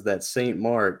fact is that Saint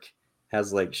Mark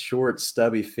has like short,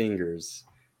 stubby fingers.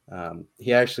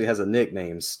 He actually has a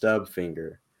nickname, Stub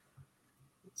Finger.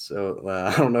 So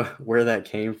I don't know where that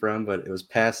came from, but it was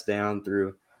passed down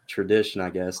through tradition,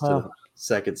 I guess, to the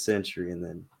 2nd century, and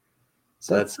then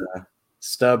that's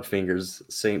Stub Fingers,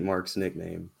 Saint Mark's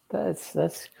nickname.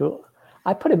 That's cool.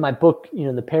 I put in my book,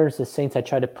 the Parents of Saints. I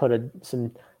tried to put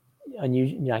some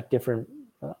unusual, like different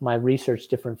my research,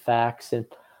 different facts, and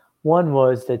one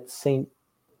was that Saint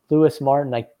Louis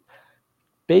Martin, like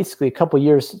basically a couple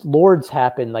years, Lourdes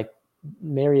happened, like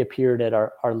Mary appeared at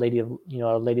Our Lady of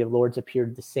Lourdes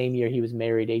appeared the same year he was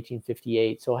married,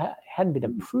 1858. So it hadn't been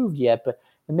approved yet, but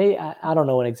I don't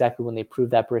know exactly when they approved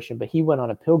that apparition, but he went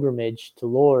on a pilgrimage to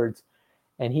Lourdes,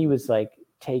 and he was like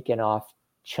taking off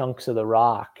chunks of the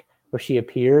rock where she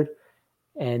appeared,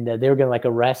 and they were going to like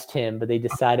arrest him, but they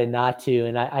decided not to.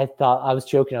 And I thought, I was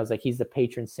joking. I was like, he's the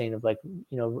patron saint of like,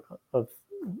 of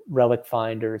relic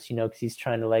finders, because he's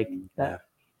trying to like,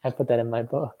 I put that in my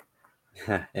book.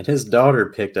 And his daughter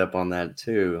picked up on that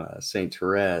too, Saint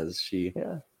Therese.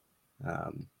 Yeah.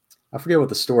 Um, I forget what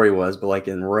the story was, but like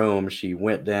in Rome, she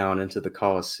went down into the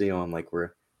Colosseum, like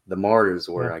where the martyrs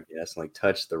were, Yeah. I guess, and like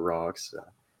touched the rocks,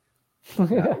 Yeah.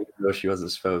 even though she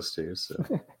wasn't supposed to. So,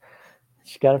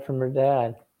 She got it from her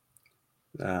dad.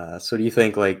 so do you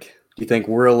think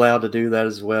we're allowed to do that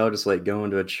as well? Just like go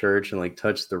into a church and like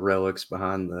touch the relics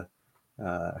behind the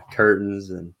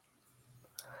curtains, and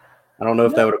I don't know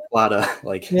if that would apply to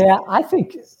like. Yeah, I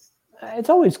think it's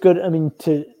always good. I mean,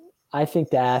 I think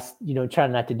to ask, try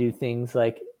not to do things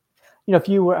like, if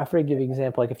you were, I forget, give you an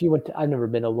example, like if you went to, I've never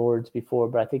been to Lourdes before,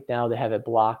 but I think now they have it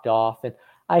blocked off. And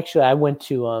I went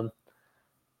to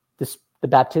the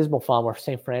baptismal font where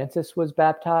St. Francis was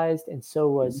baptized, and so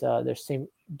was there's St.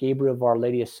 Gabriel of Our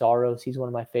Lady of Sorrows. He's one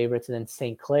of my favorites, and then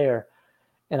St. Clare.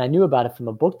 And I knew about it from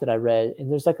a book that I read, and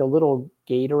there's like a little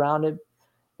gate around it,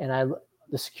 and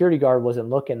the security guard wasn't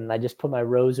looking, and I just put my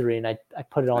rosary and I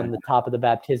put it on the top of the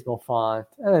baptismal font.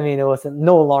 I mean, it wasn't,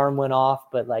 no alarm went off,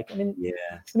 but like, Yeah.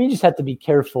 you just have to be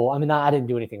careful. I mean, I didn't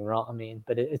do anything wrong. I mean,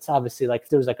 but it's obviously like if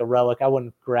there was like a relic, I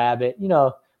wouldn't grab it,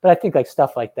 but I think like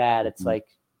stuff like that, it's like,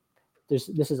 this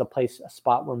is a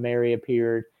spot where Mary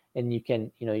appeared, and you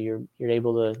can, you're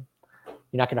able to,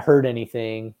 you're not going to hurt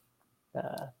anything.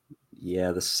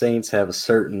 Yeah, the saints have a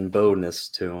certain boldness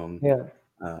to them. Yeah.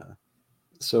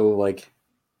 So like,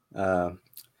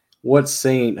 what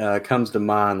saint comes to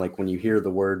mind like when you hear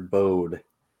the word bold,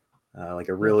 like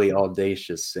a really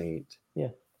audacious saint? Yeah.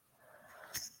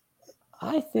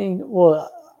 I think, well,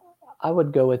 I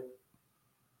would go with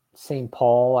St.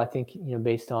 Paul, I think,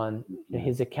 based on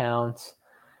his accounts.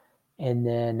 And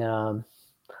then,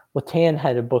 Tan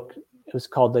had a book, it was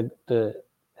called I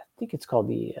think it's called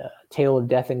the Tale of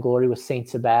Death and Glory with St.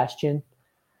 Sebastian.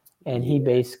 And he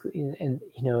basically,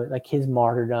 like his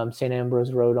martyrdom, St.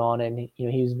 Ambrose wrote on it, and,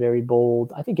 he was very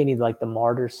bold. I think any like the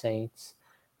martyr saints,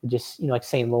 just, like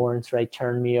St. Lawrence, right?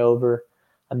 Turn me over.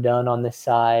 I'm done on this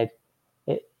side.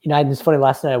 It's funny,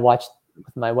 last night I watched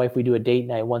with my wife, we do a date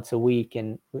night once a week,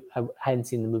 and I hadn't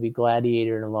seen the movie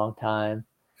Gladiator in a long time.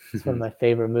 It's one of my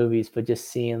favorite movies, but just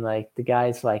seeing like the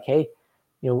guys like, hey,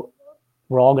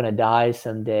 we're all going to die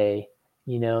someday,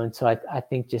 and so I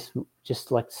think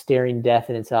just like staring death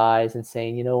in its eyes and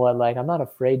saying, you know what, like, I'm not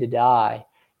afraid to die,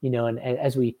 and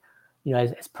as we,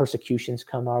 as persecutions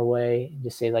come our way,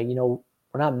 just say like,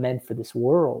 we're not meant for this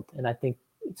world. And I think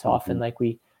it's often like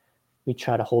we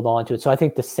try to hold on to it. So I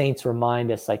think the saints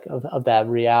remind us like of that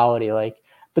reality, like,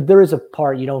 but there is a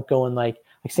part you don't go and like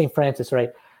St. Francis,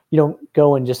 right? You don't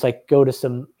go and just like go to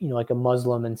some, like a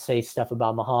Muslim and say stuff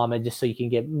about Muhammad just so you can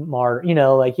get martyred,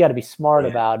 like you got to be smart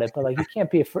about it, but like you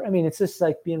can't be afraid. I mean, it's just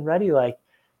like being ready. Like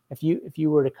if you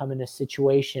were to come in a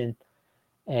situation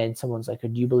and someone's like, do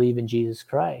you believe in Jesus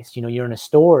Christ? You're in a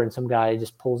store and some guy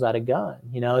just pulls out a gun,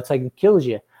 it's like it kills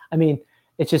you. I mean,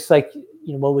 it's just like,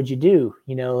 what would you do?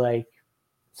 Like,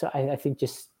 so I think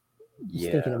just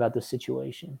thinking about those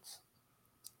situations.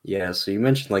 Yeah, so you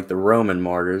mentioned like the Roman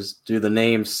martyrs. Do the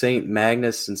names Saint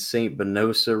Magnus and Saint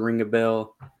Benosa ring a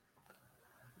bell?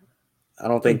 I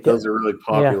don't think those are really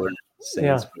popular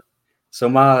saints. Yeah. So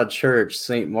my church,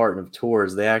 Saint Martin of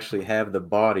Tours, they actually have the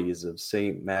bodies of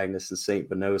Saint Magnus and Saint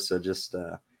Benosa just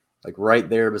like right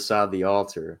there beside the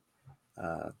altar.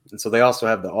 And so they also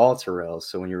have the altar rails.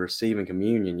 So when you're receiving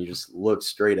communion, you just look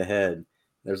straight ahead.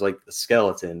 There's like the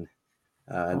skeleton.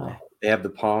 They have the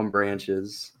palm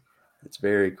branches. It's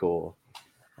very cool.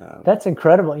 That's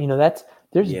incredible. I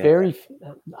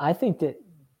think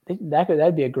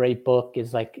that'd be a great book,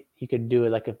 is like, you could do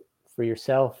it like for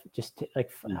yourself, just to,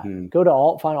 like find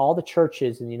all the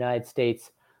churches in the United States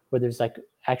where there's like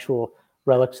actual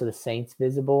relics of the saints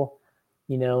visible,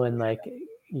 and like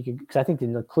you could, because I think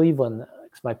in Cleveland,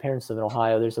 because my parents live in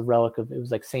Ohio, there's a relic of, it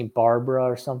was like Saint Barbara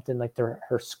or something, like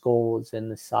her skull is in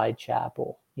the side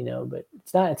chapel, but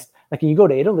it's like, you go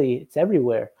to Italy, it's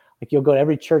everywhere. Like you'll go to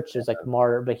every church, there's like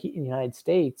martyr, but in the United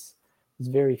States, there's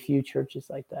very few churches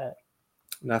like that.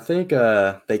 And I think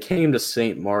they came to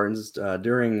St. Martin's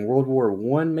during World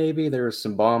War I, maybe. There was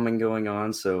some bombing going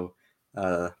on, so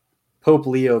Pope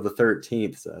Leo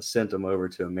XIII sent them over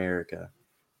to America.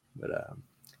 But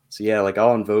so yeah, like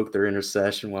I'll invoke their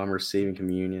intercession while I'm receiving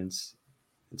communions.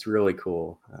 It's really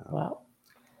cool. Wow.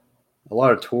 A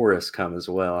lot of tourists come as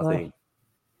well, I think.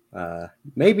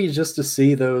 Maybe just to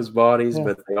see those bodies,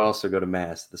 but they also go to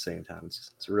mass at the same time.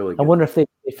 It's really good. I wonder if they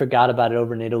forgot about it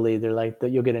over in Italy. They're like,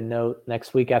 you'll get a note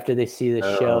next week after they see the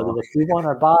show. They're like, we want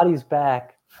our bodies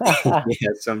back. Yeah,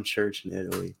 some church in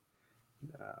Italy.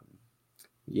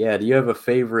 Yeah, do you have a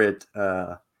favorite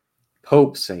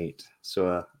Pope saint?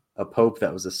 So a Pope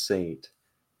that was a saint.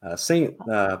 Saint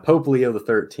Pope Leo the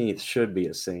 13th should be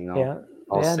a saint.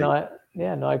 I'll say.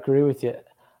 No, I agree with you.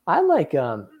 I like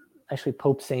actually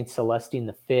Pope Saint Celestine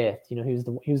the Fifth. You know,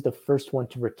 he was the first one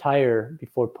to retire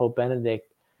before Pope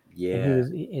Benedict. Yeah, and he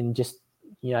was in just,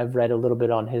 you know, I've read a little bit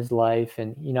on his life,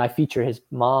 and you know, I feature his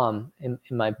mom in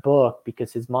my book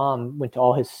because his mom went to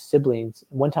all his siblings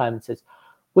one time and says,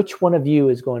 "Which one of you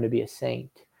is going to be a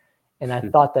saint?" And I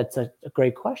thought that's a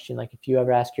great question. Like, if you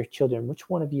ever ask your children, which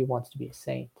one of you wants to be a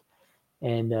saint?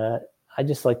 And I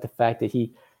just like the fact that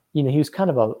he was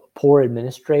kind of a poor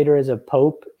administrator as a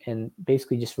pope and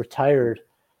basically just retired.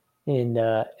 And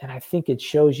I think it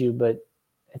shows you, but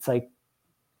it's like,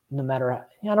 no matter, I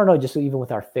don't know, just even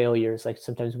with our failures, like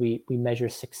sometimes we measure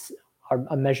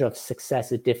a measure of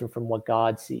success is different from what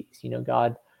God sees. You know,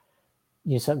 God,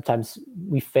 sometimes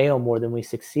we fail more than we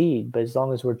succeed, but as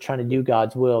long as we're trying to do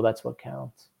God's will, that's what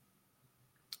counts.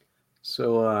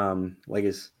 So, like,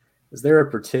 is there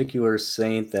a particular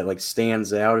saint that like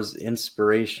stands out as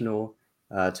inspirational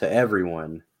to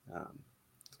everyone?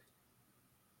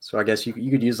 So I guess you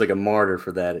could use like a martyr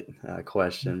for that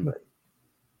question, but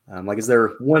like, is there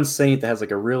one saint that has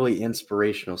like a really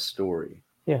inspirational story?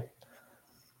 Yeah.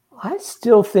 I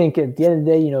still think at the end of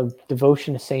the day, you know,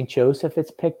 devotion to Saint Joseph,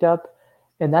 it's picked up.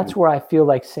 And that's where I feel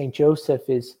like Saint Joseph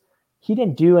he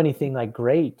didn't do anything like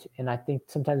great. And I think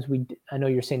sometimes I know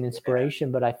you're saying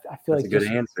inspiration, but I feel That's like a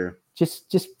good answer.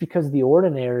 Just because the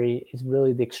ordinary is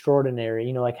really the extraordinary,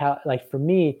 you know, like for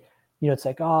me, you know, it's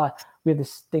like, we have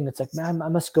this thing that's like, man, I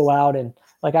must go out. And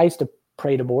like, I used to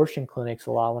pray at abortion clinics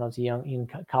a lot when I was young in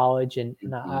college. And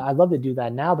I love to do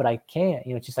that now, but I can't,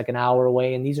 you know, it's just like an hour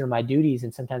away and these are my duties.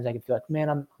 And sometimes I can feel like, man,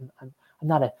 I'm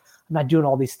not doing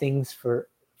all these things for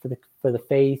the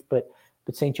faith, but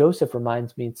Saint Joseph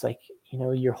reminds me, it's like, you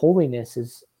know, your holiness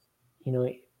is, you know,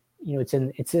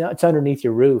 it's underneath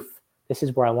your roof. This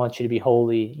is where I want you to be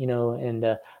holy, you know.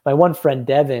 And my one friend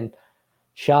Devin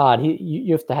Shad,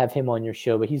 you have to have him on your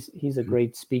show, but he's a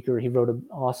great speaker. He wrote an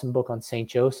awesome book on Saint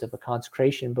Joseph, a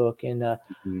consecration book. And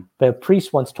but a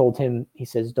priest once told him, he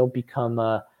says, don't become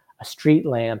a street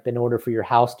lamp in order for your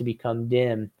house to become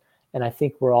dim. And I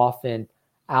think we're often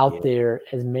out there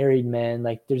as married men,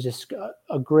 like there's just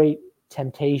a great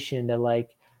temptation to like,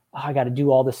 I got to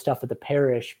do all this stuff at the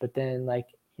parish, but then like,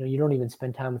 you know, you don't even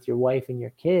spend time with your wife and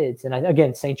your kids. And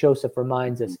again, Saint Joseph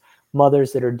reminds us,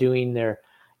 mothers that are doing their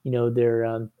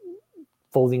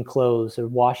folding clothes or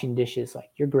washing dishes,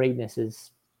 like your greatness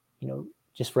is, you know,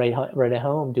 just right at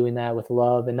home, doing that with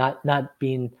love and not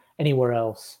being anywhere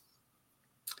else.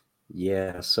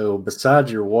 Yeah. So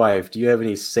besides your wife, do you have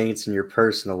any saints in your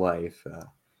personal life?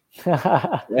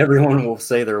 Everyone will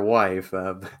say their wife,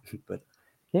 but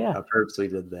yeah, I purposely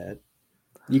did that.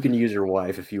 You can use your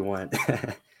wife if you want.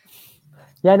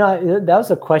 Yeah, no, that was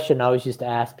a question I always used to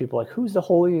ask people, like, who's the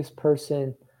holiest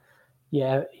person?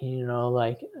 Yeah, you know,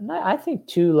 like, and I think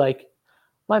too, like,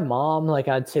 my mom, like,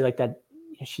 I'd say like that,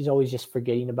 she's always just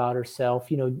forgetting about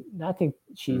herself. You know, I think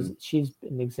she's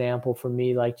an example for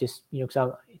me, like, just, you know,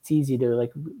 because it's easy to,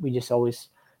 like, we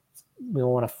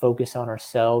don't want to focus on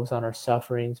ourselves, on our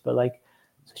sufferings, but like,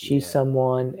 so she's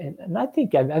someone, and I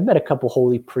think I've met a couple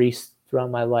holy priests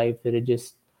throughout my life that had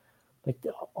just, like,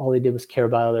 all they did was care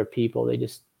about other people. They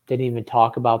just didn't even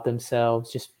talk about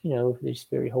themselves. Just, you know, they're just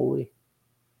very holy.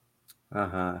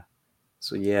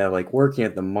 So yeah, like working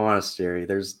at the monastery,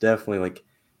 there's definitely like,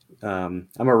 I'm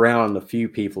around a few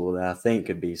people that I think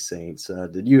could be saints.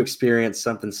 Did you experience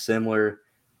something similar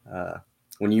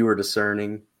when you were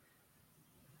discerning?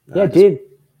 Yeah, I did.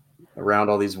 Around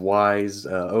all these wise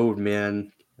old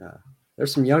men.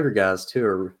 There's some younger guys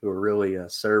too who are really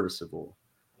serviceable.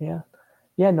 Yeah,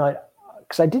 no,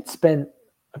 because I did spend,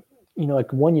 you know,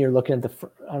 like 1 year looking at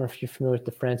I don't know if you're familiar with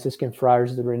the Franciscan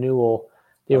Friars of the Renewal.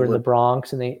 They were in the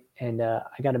Bronx, and I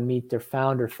got to meet their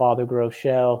founder, Father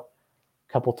Groeschel,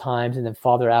 a couple times, and then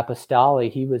Father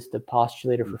Apostoli. He was the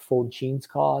postulator for Fulton Sheen's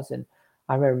cause, and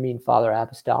I remember meeting Father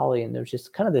Apostoli, and there was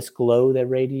just kind of this glow that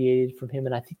radiated from him,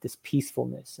 and I think this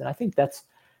peacefulness, and I think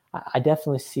I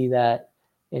definitely see that.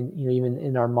 And, you know, even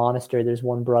in our monastery, there's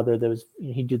one brother that was, you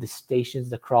know, he'd do the Stations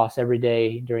of the Cross every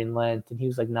day during Lent, and he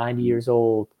was like 90 years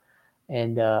old,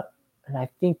 and I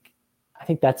think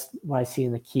that's what I see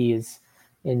in the key is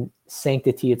in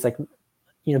sanctity. It's like,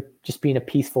 you know, just being a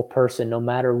peaceful person, no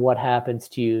matter what happens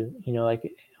to you, you know,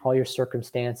 like all your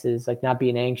circumstances, like not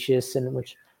being anxious, and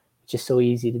which it's just so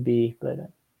easy to be. But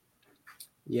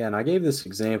yeah, and I gave this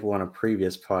example on a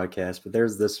previous podcast, but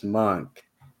there's this monk,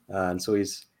 and so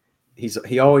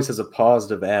he always has a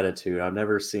positive attitude. I've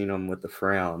never seen him with a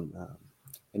frown,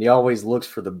 and he always looks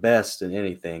for the best in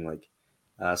anything. Like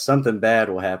something bad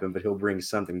will happen, but he'll bring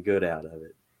something good out of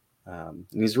it. And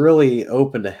he's really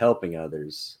open to helping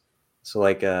others. So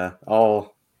like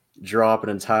I'll drop an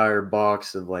entire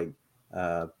box of like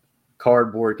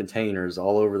cardboard containers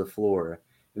all over the floor,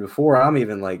 and before I'm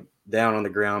even like down on the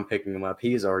ground picking them up,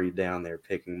 he's already down there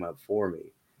picking them up for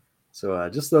me. So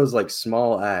just those like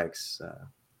small acts,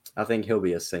 I think he'll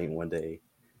be a saint one day.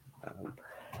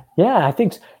 Yeah, I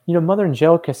think, Mother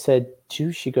Angelica said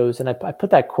too, she goes, and I put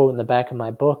that quote in the back of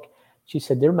my book. She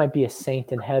said, there might be a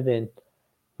saint in heaven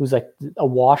who's like a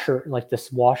washer, like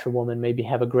this washerwoman maybe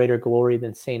have a greater glory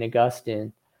than St.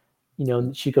 Augustine.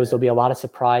 She goes, there'll be a lot of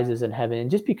surprises in heaven.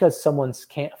 And just because someone's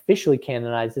officially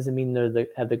canonized doesn't mean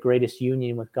have the greatest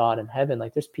union with God in heaven.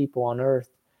 Like there's people on earth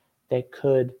that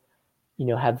could,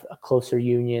 have a closer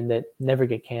union that never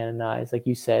get canonized. Like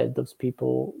you said, those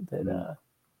people that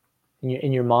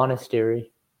in your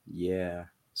monastery. Yeah.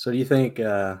 So do you think,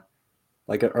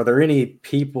 like, are there any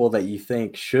people that you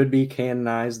think should be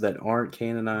canonized that aren't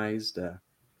canonized?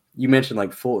 You mentioned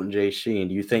like Fulton J. Sheen.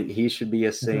 Do you think he should be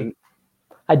a saint?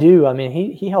 I do. I mean,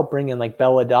 he helped bring in like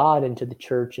Bella Dodd into the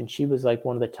church, and she was like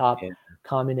one of the top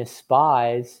communist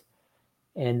spies.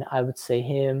 And I would say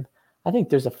him. I think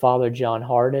there's a Father John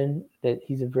Hardin that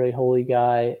he's a very holy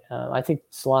guy. I think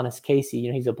Solanus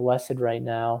Casey, he's a blessed right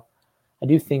now. I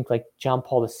do think like John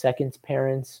Paul II's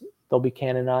parents, they'll be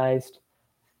canonized.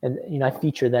 And, I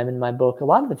feature them in my book. A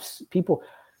lot of the people,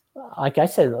 like I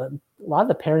said, a lot of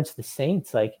the parents of the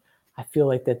saints, like I feel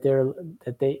like that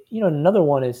they, another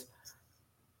one is,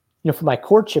 for my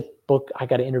courtship book, I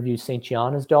got to interview St.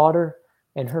 Gianna's daughter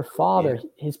and her father.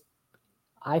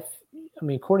 I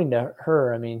mean, according to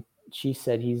her, I mean, she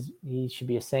said he should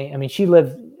be a saint. I mean, she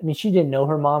didn't know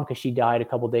her mom because she died a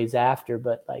couple of days after,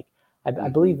 but like, I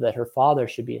believe that her father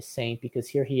should be a saint because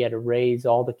here he had to raise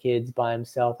all the kids by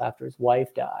himself after his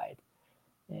wife died.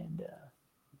 And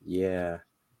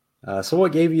so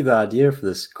what gave you the idea for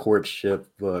this courtship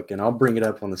book? And I'll bring it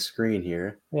up on the screen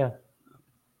here. Yeah.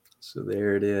 So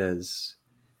there it is.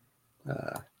 You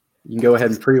can go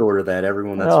ahead and pre-order that.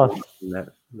 Everyone that's watching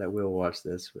that will watch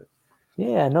this. But.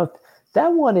 Yeah, no, that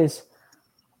one is.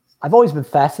 I've always been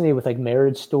fascinated with like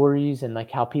marriage stories and like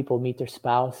how people meet their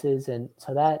spouses, and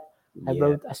so that.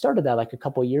 I started that like a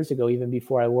couple of years ago, even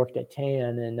before I worked at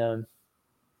TAN, and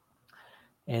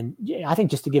I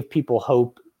think just to give people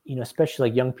hope, especially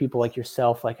like young people like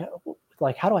yourself, like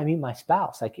how do I meet my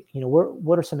spouse? Like,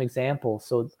 what are some examples?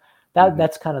 So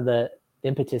that's kind of the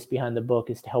impetus behind the book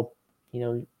is to help,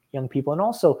 young people. And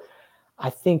also I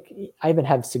think I even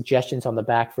have suggestions on the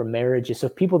back for marriages. So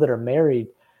people that are married,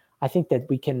 I think that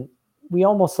we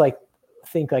almost like,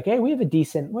 think like, hey, we have a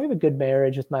good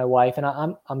marriage with my wife, and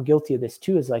I'm guilty of this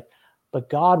too. Is like,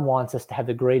 but God wants us to have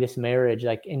the greatest marriage.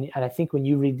 Like, and I think when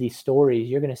you read these stories,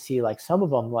 you're gonna see like some of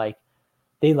them like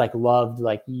they like loved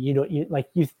like what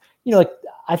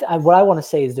I want to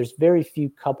say is there's very few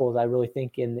couples I really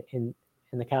think in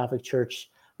the Catholic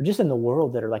Church or just in the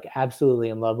world that are like absolutely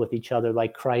in love with each other,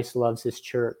 like Christ loves His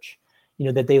church.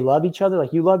 That they love each other.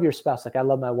 Like you love your spouse, like I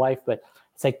love my wife, but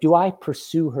it's like, do I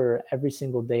pursue her every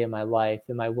single day of my life?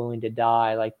 Am I willing to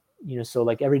die? Like, so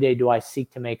like every day, do I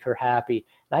seek to make her happy?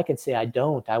 And I can say I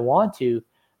don't. I want to,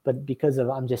 but because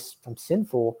of I'm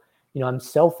sinful, I'm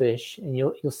selfish, and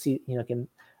you'll see,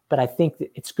 but I think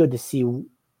that it's good to see what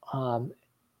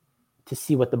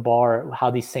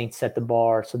how these saints set the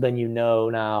bar. So then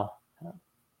now.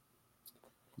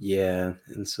 Yeah,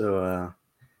 and so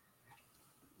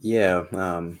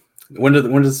when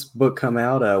does this book come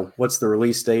out? What's the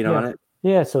release date on it?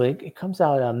 Yeah, so it comes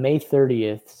out on May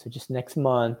 30th, so just next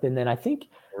month. And then I think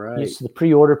so the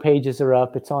pre-order pages are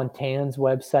up. It's on TAN's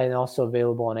website and also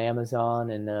available on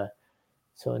Amazon. And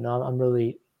so now I'm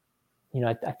really,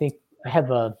 I think I have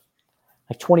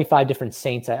like 25 different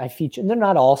saints I feature. And they're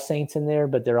not all saints in there,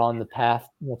 but they're on the path.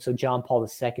 So John Paul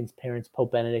II's parents,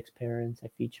 Pope Benedict's parents, I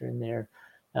feature in there.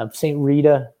 St.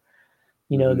 Rita,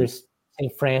 there's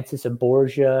St. Francis of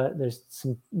Borgia. There's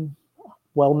some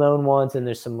well-known ones and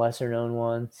there's some lesser-known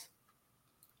ones.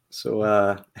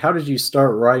 So how did you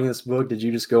start writing this book? Did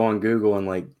you just go on Google and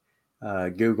like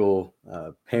Google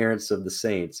parents of the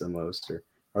saints almost,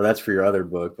 or that's for your other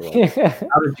book? But, like,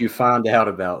 how did you find out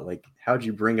about how did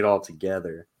you bring it all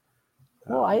together?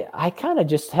 Well, I kind of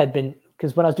just had been,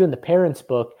 because when I was doing the parents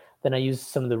book, then I used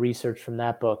some of the research from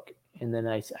that book, and then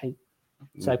I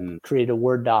created a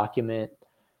Word document.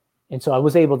 And so I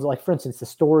was able to, like, for instance, the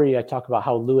story I talk about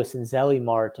how Lewis and Zélie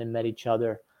Martin met each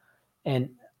other.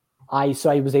 And I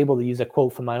was able to use a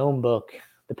quote from my own book,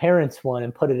 the parents one,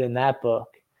 and put it in that book.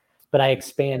 But I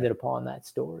expanded upon that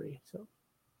story. So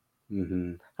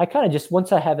I kind of just,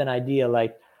 once I have an idea,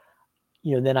 like,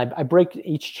 then I break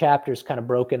each chapter is kind of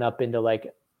broken up into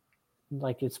like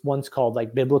like it's one's called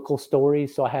like biblical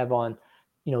stories. So I have on,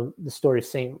 the story of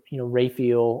Saint,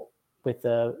 Raphael with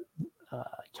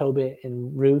Tobit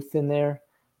and Ruth in there.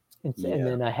 And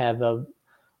then I have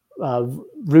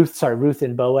Ruth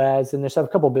and Boaz, and there's a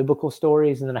couple of biblical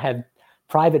stories. And then I have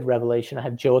private revelation. I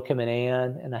have Joachim and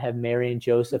Anne, and I have Mary and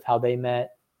Joseph, how they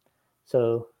met.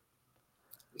 So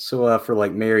for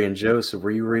like Mary and Joseph, were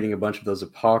you reading a bunch of those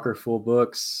apocryphal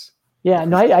books? Yeah,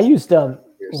 no, I used a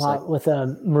lot with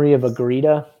Maria of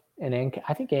Agreda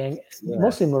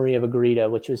mostly Maria of Agreda,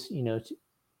 which was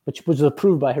which was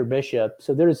approved by her bishop.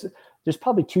 So there's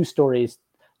probably two stories.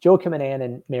 Joachim and Anne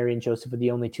and Mary and Joseph are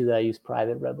the only two that I use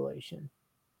private revelation.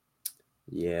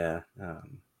 Yeah,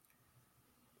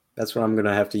 that's what I'm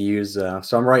gonna have to use.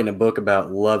 So I'm writing a book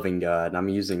about loving God, and I'm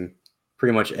using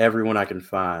pretty much everyone I can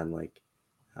find. Like,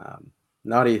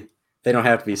 they don't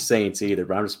have to be saints either,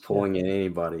 but I'm just pulling in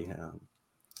anybody.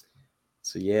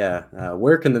 So yeah,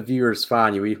 where can the viewers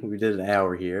find you? We did an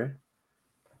hour here.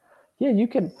 Yeah, you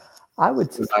can. I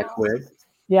would say quick.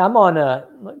 Yeah, I'm on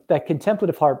that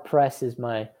Contemplative Heart Press is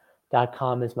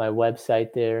 .com is my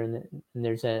website there, and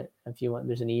there's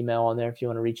there's an email on there if you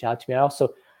want to reach out to me.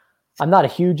 I'm not a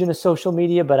huge into social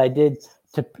media, but I did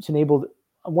to enable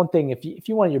one thing. If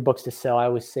you want your books to sell, I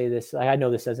always say this. I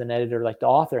know this as an editor, like the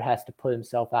author has to put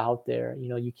himself out there.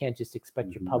 You can't just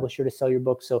expect your publisher to sell your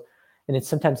book. So, and it's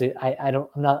sometimes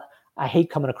I hate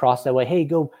coming across that way. Hey,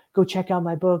 go check out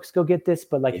my books, go get this.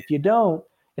 But if you don't,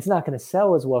 it's not going to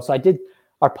sell as well. So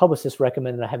our publicist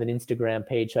recommended I have an Instagram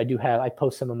page. So I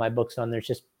post some of my books on there. It's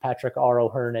just Patrick R.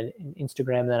 O'Hearn and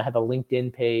Instagram. And then I have a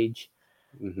LinkedIn page.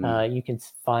 Mm-hmm. You can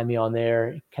find me on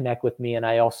there, connect with me. And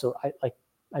I also,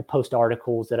 I post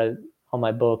articles on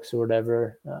my books or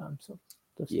whatever. So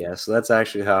that's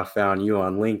actually how I found you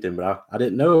on LinkedIn, but I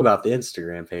didn't know about the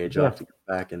Instagram page. I'll have to go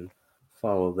back and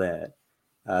follow that.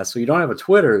 So you don't have a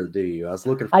Twitter, do you? I was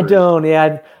looking for. I don't. Yeah,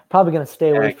 I'm probably going to stay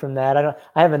away from that. I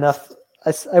have enough.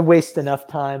 I waste enough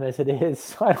time as it is,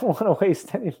 so I don't want to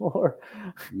waste any more.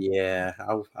 Yeah,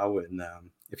 I wouldn't.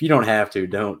 If you don't have to,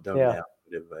 don't download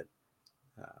it. But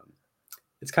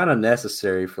it's kind of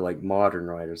necessary for like modern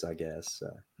writers, I guess,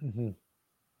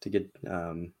 to get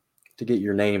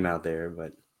your name out there.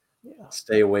 But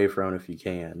stay away from it if you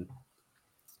can.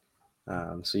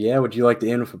 So yeah, would you like to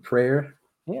end with a prayer?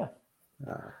 Yeah.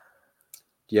 Do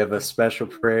you have a special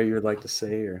prayer you would like to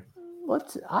say, or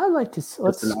let's an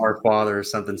Our Father or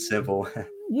something simple?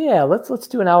 Yeah, let's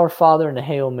do an Our Father and a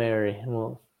Hail Mary, and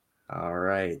we'll. All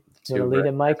right. You want to lead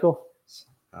it, Michael?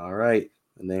 All right.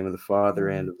 In the name of the Father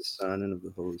and of the Son and of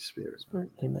the Holy Spirit.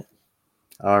 Amen.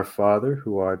 Our Father,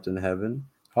 who art in heaven,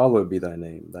 hallowed be thy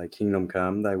name. Thy kingdom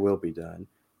come, thy will be done,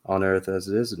 on earth as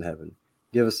it is in heaven.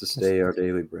 Give us this day our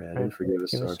daily bread, and forgive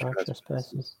us our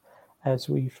trespasses, as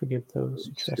we forgive those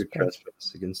who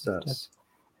trespass against us.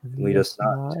 Lead us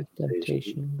not into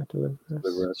temptation, but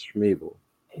deliver us from evil.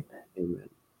 Amen.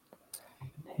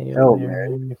 Hail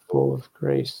Mary, full of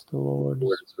grace, the Lord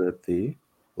is with thee.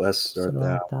 Blessed art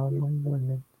thou among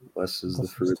women. Blessed is the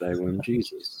fruit of thy womb,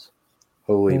 Jesus.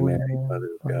 Holy Mary,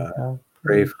 Mother of God,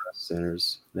 pray for us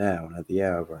sinners, now and at the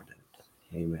hour of our death.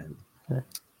 Amen.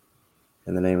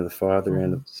 In the name of the Father,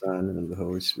 and of the Son, and of the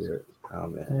Holy Spirit.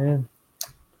 Amen.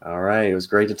 All right. It was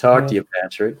great to talk to you,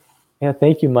 Patrick. Yeah,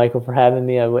 thank you, Michael, for having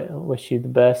me. I wish you the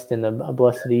best and a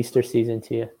blessed Easter season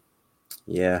to you.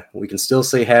 Yeah, we can still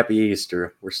say Happy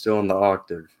Easter. We're still in the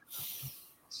octave.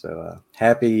 So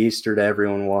Happy Easter to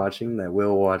everyone watching that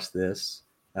will watch this,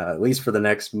 at least for the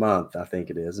next month, I think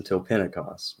it is, until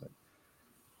Pentecost.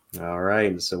 But, all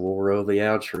right, so we'll roll the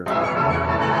outro.